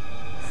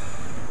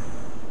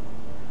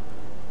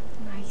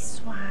 Nice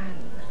one.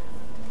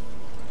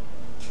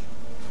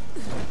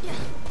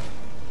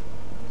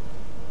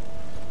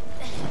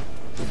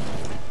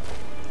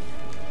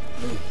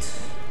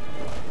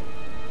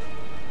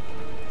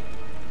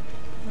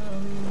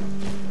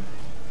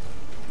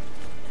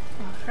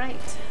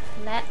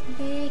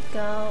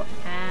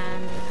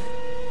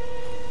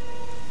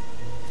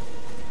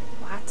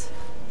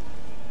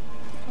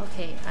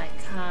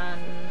 can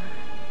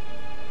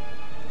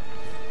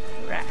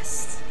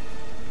rest.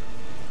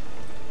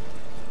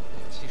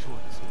 其实我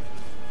的族人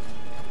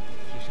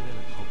也是为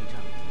了逃避战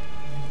火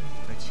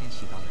而迁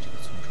徙到了这个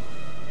村庄。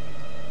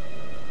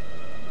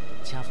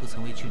家父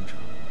曾为郡城，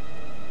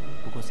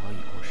不过早已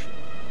过世，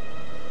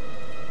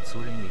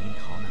族人也因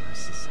逃难而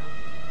四散。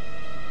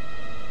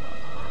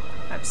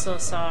I'm so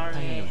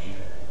但愿有 sorry. 一日，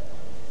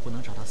我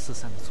能找到四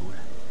散的族人，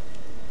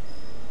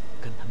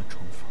跟他们重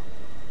逢。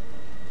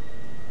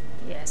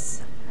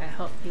 Yes, I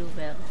hope you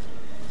will.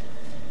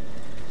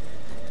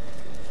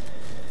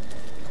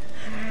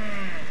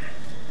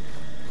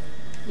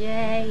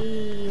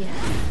 Yay!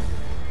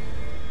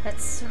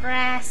 Let's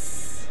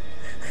rest.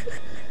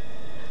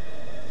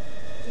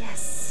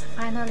 Yes,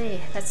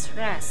 finally, let's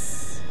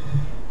rest.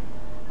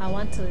 I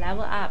want to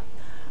level up.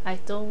 I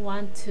don't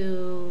want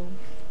to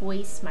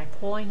waste my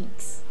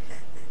points.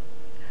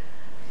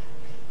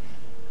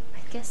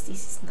 I guess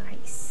this is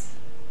nice.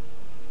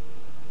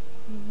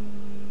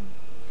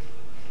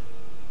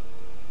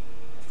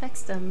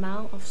 Affects the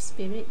amount of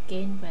spirit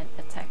gained when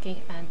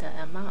attacking and the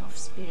amount of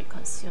spirit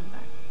consumed by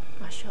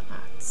martial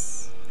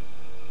arts.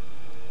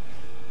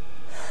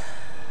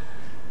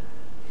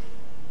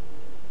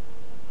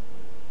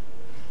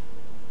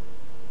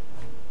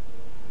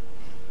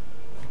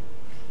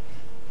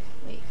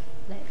 Wait,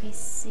 let me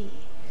see.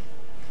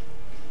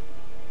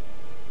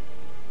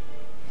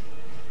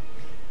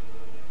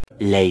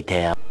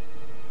 Later.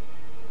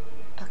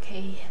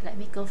 Okay, let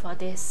me go for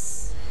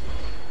this.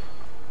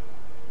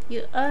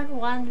 You earn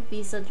 1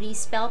 wizardry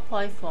spell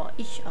point for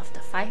each of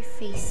the 5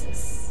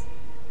 phases.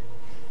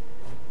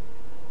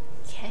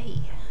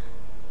 Okay.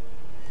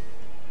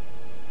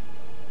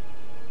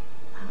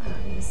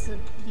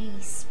 Wizardry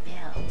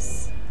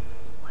spells.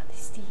 What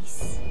is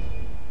this?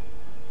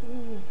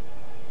 Ooh.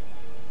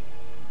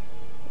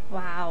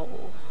 Wow.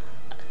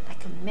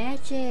 Like a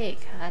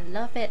magic. I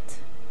love it.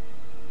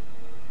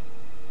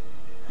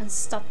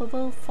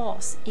 Unstoppable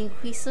Force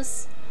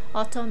increases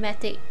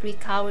automatic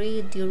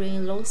recovery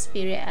during low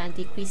spirit and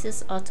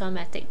decreases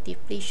automatic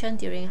depletion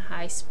during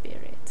high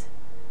spirit.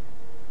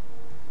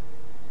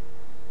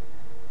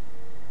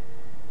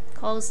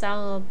 Calls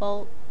down a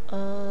bolt,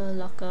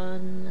 lock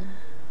on.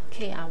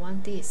 Okay, I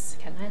want this.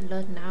 Can I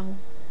learn now?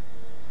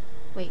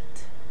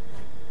 Wait.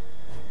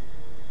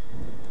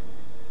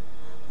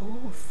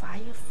 Oh,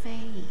 fire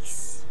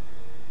face.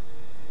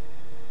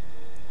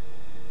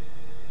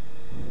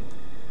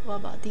 What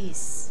about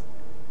this?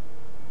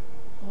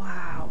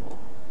 Wow.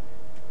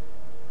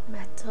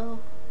 Metal.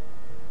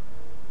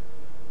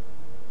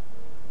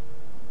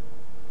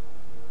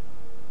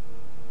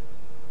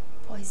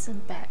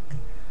 Poison bag.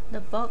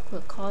 The bug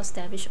will cause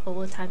damage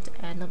over time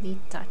to enemy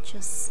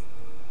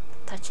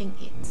touching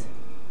it.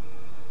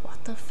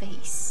 Water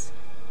face.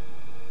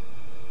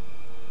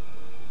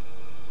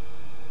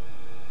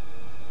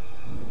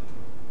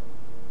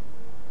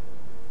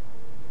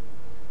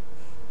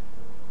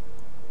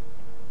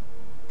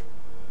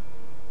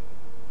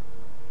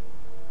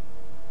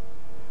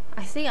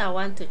 I think I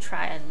want to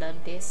try and learn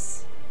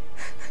this.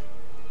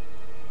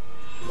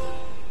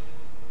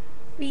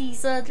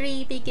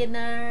 Wizardry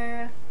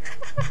beginner.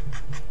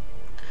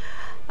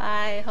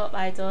 I hope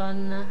I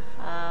don't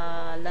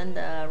learn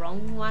the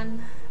wrong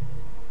one.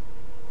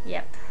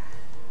 Yep.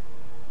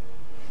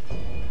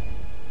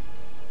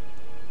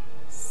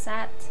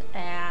 Sat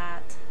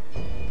at.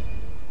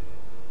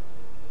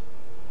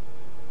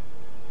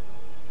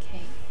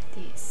 Okay,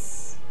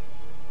 this.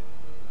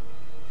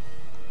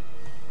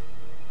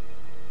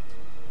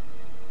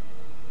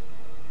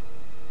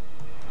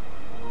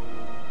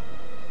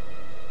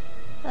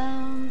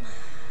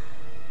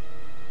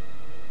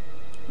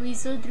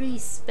 Wizardry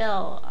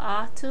spell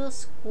R2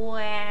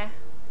 square.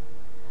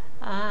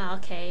 Ah,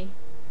 okay.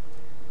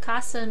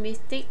 Cast a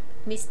mystic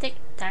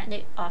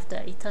technique of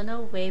the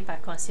eternal way by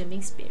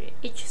consuming spirit.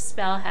 Each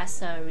spell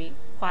has a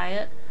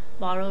required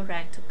moral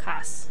rank to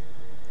cast.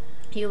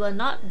 You will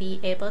not be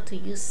able to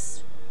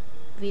use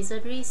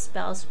wizardry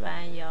spells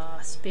when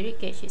your spirit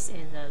gauge is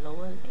in the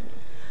lower limit.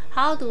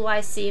 How do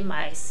I see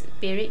my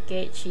spirit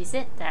gauge? Is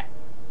it that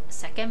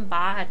second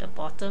bar at the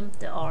bottom,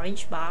 the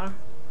orange bar?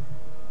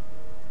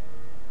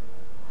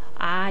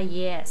 Ah,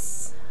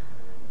 yes,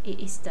 it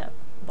is the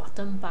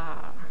bottom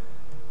bar.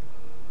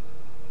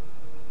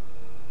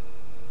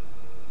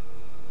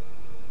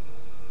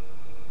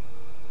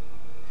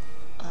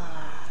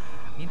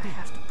 I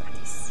have to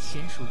practice.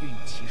 娴熟运用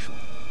其术。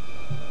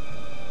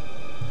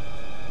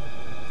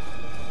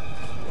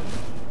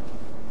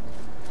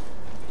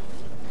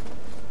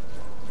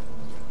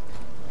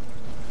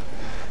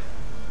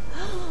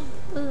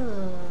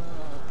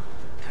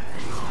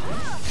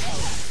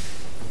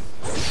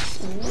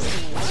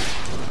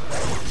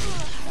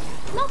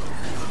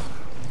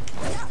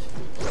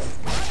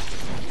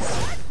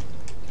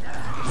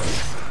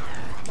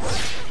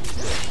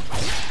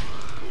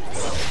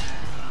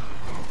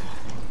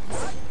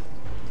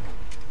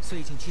虽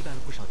已经击败了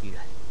不少敌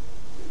人，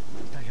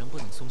但仍不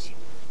能松懈。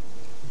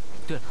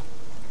对了，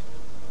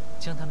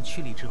将他们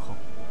驱离之后，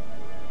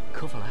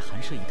可否来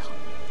寒舍一趟？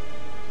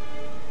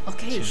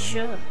 Okay,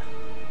 sure.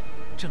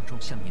 郑重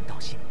向您道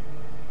谢。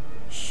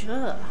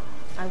 Sure,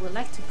 I would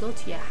like to go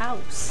to your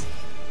house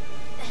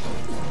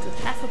to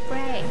have a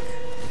break.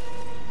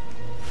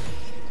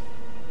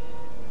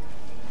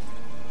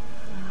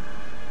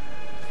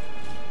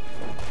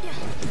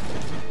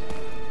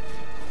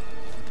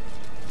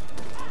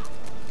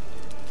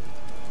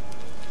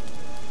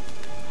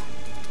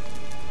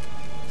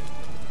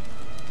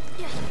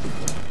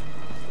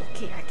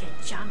 Okay, I can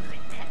jump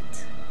like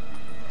that.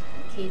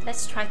 Okay,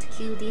 let's try to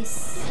kill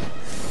this.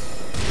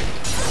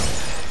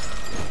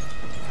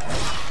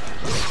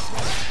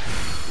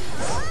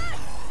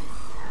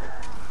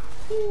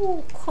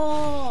 Ooh,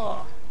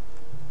 cool.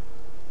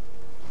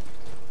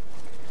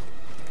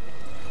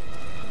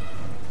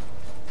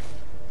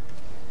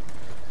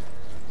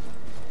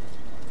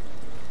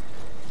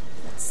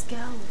 Let's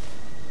go.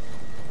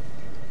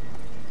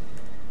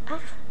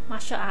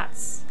 Martial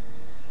arts.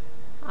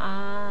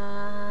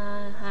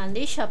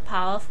 Unleash a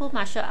powerful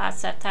martial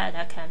arts attack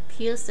that can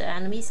pierce the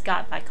enemy's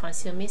guard by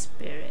consuming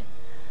spirit.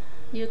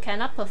 You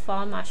cannot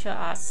perform martial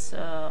arts.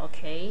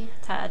 Okay.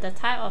 The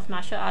type of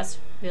martial arts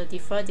will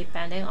differ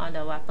depending on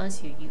the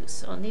weapons you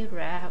use. Only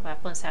rare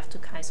weapons have two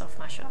kinds of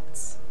martial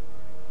arts.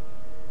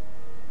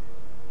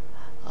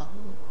 Oh.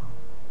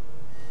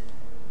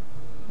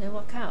 Then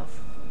what kind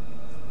of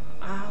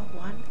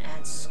R1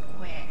 and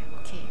square?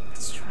 Okay,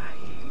 let's try.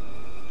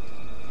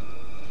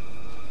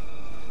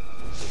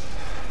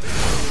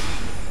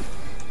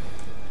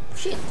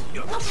 Shit!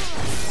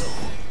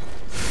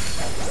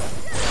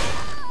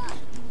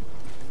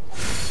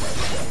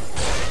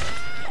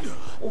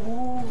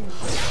 Oh.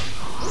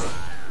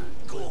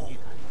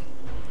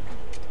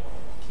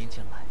 天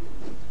将来，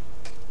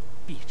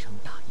必成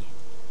大业。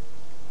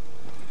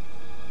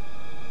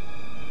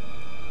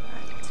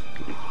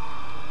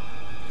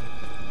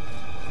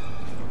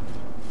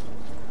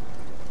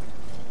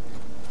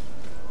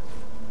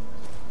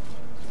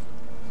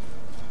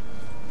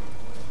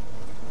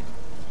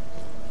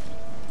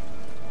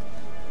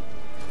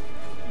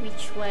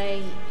 Which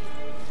way?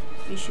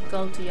 We should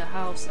go to your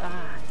house.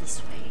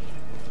 This way.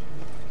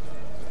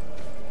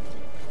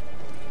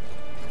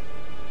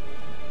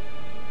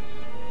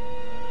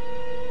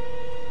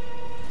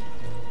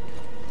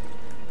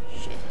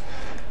 Shit.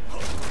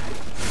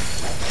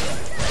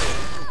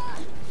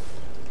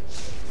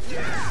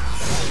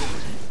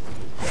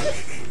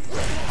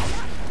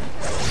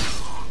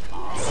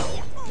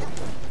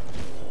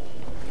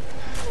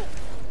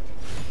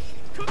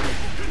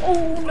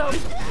 Oh no!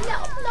 No!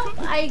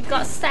 I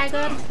got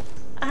staggered.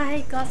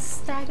 I got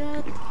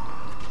staggered.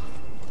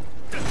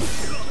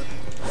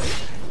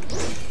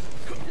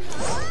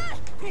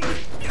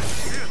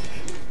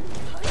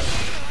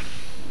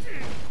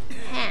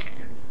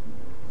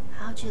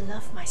 How'd you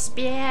love my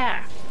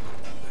spear?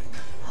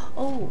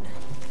 Oh,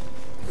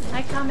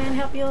 I come and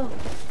help you.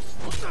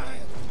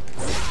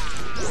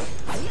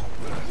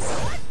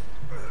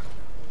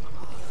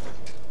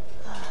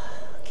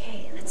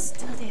 Okay, let's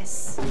do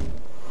this.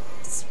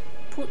 Let's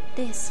put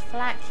this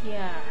flag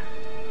here.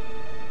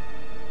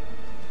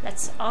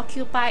 Let's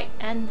occupy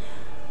and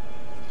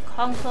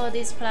conquer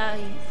this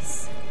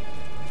place.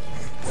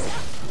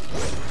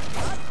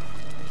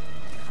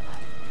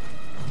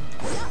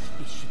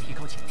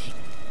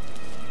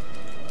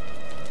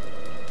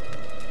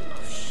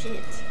 Oh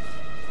shit.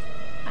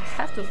 I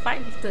have to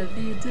fight with the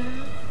leader.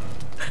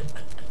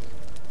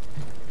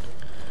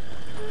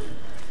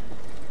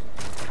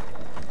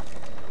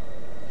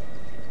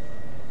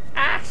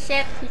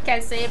 Shit, he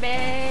can save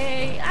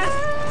me.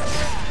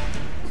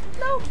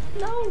 No,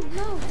 no,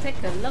 no.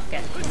 Take a look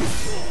at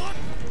this.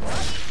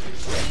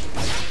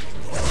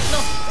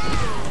 No.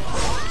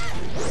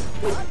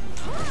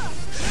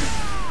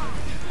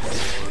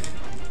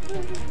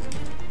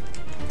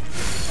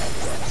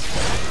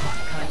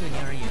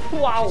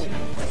 Wow.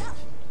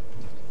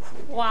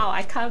 Wow,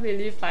 I can't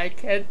believe I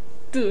can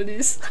do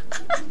this.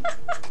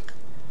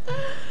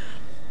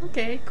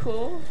 Okay,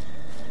 cool.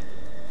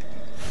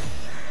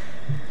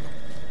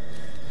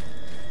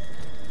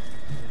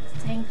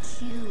 Thank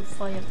you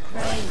for your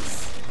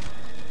praise.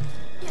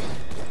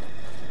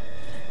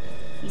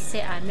 He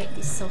said I made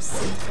this so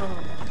simple.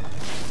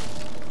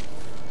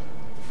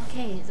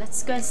 Okay,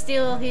 let's go and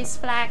steal his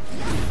flag.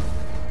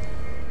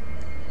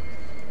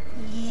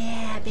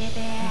 Yeah,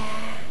 baby.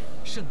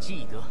 圣机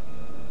已得。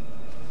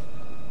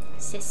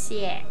谢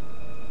谢。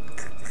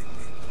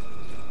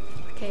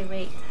Okay,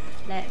 wait.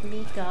 Let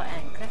me go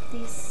and grab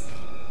this.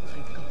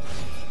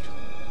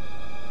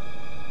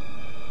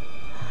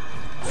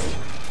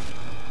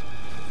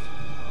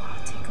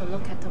 Take a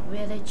look at the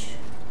village.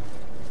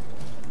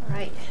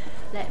 Alright,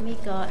 let me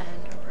go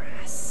and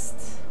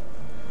rest.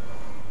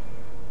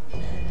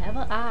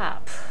 Level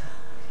up.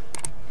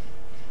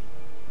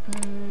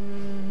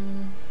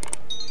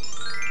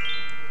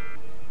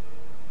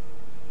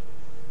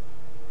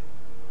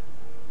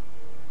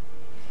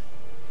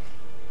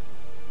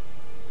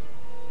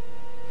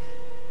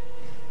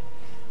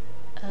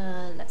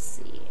 Let's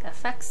see.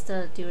 Affects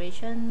the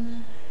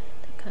duration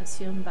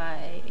consumed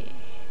by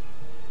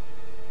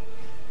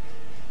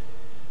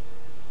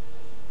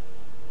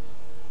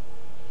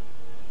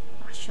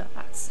martial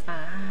arts.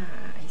 Ah,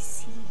 I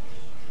see.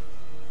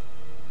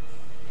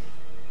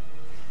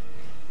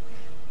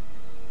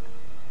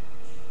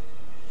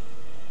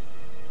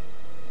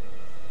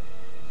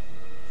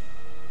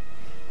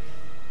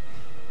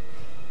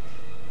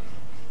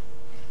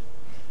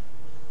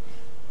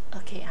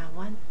 Okay, I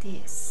want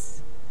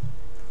this.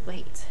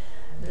 Wait,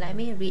 let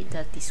me read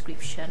the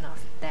description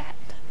of that.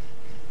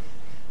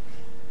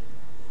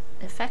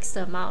 Affects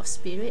the amount of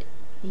spirit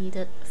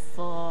needed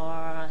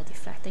for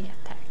deflecting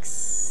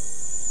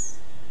attacks.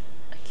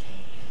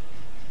 Okay.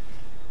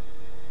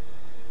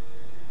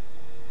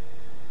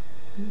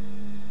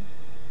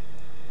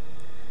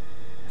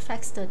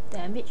 Affects the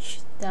damage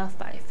dealt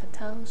by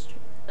fatal.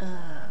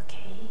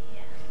 Okay.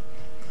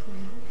 Cool.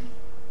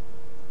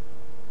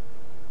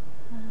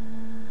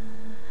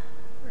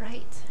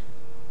 Right.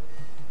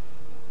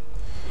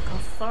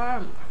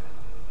 Confirm.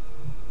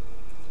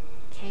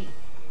 Okay.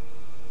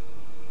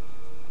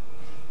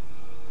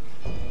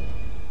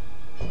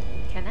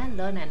 Can I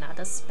learn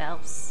another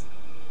spells?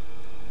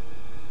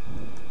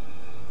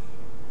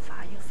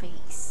 Fire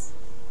face.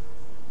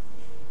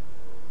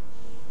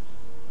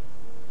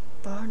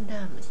 Burn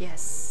them,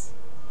 yes.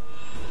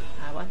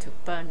 I want to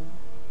burn.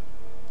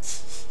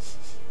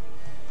 Set.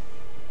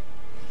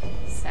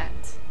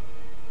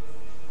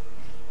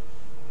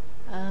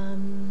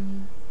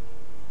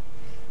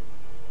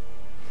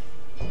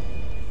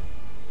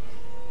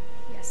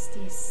 Yes,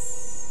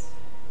 this.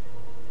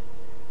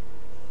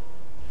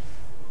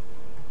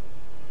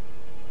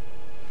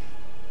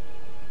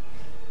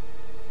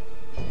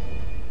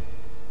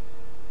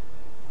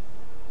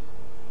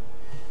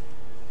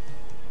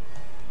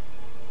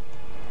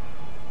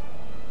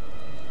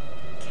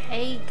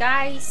 Hey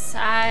guys,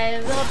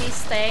 I will be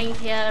staying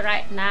here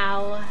right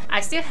now.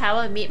 I still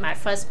haven't met my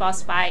first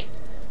boss fight,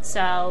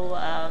 so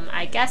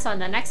I guess on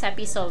the next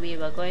episode we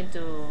were going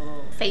to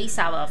face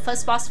our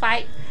first boss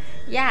fight.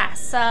 Yeah,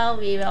 so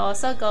we will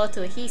also go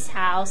to his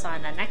house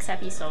on the next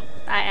episode.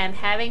 I am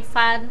having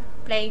fun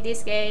playing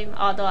this game,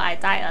 although I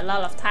died a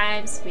lot of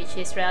times, which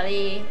is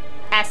really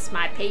test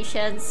my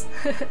patience.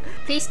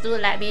 Please do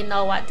let me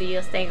know what do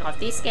you think of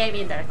this game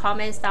in the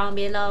comments down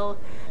below.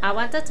 I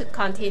wanted to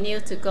continue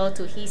to go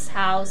to his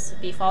house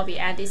before we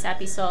end this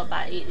episode,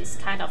 but it is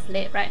kind of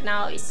late right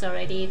now. It's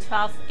already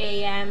 12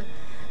 AM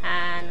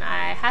and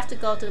I have to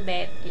go to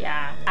bed.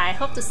 Yeah, I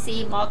hope to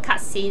see more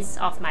cutscenes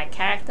of my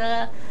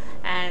character,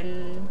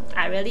 and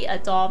I really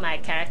adore my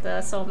character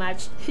so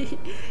much.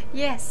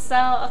 Yes,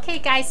 so okay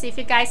guys, if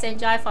you guys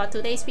enjoyed for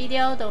today's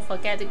video, don't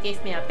forget to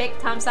give me a big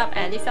thumbs up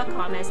and leave your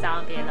comments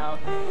down below,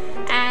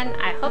 and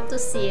I hope to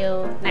see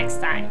you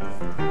next time.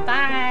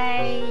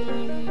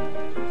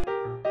 Bye.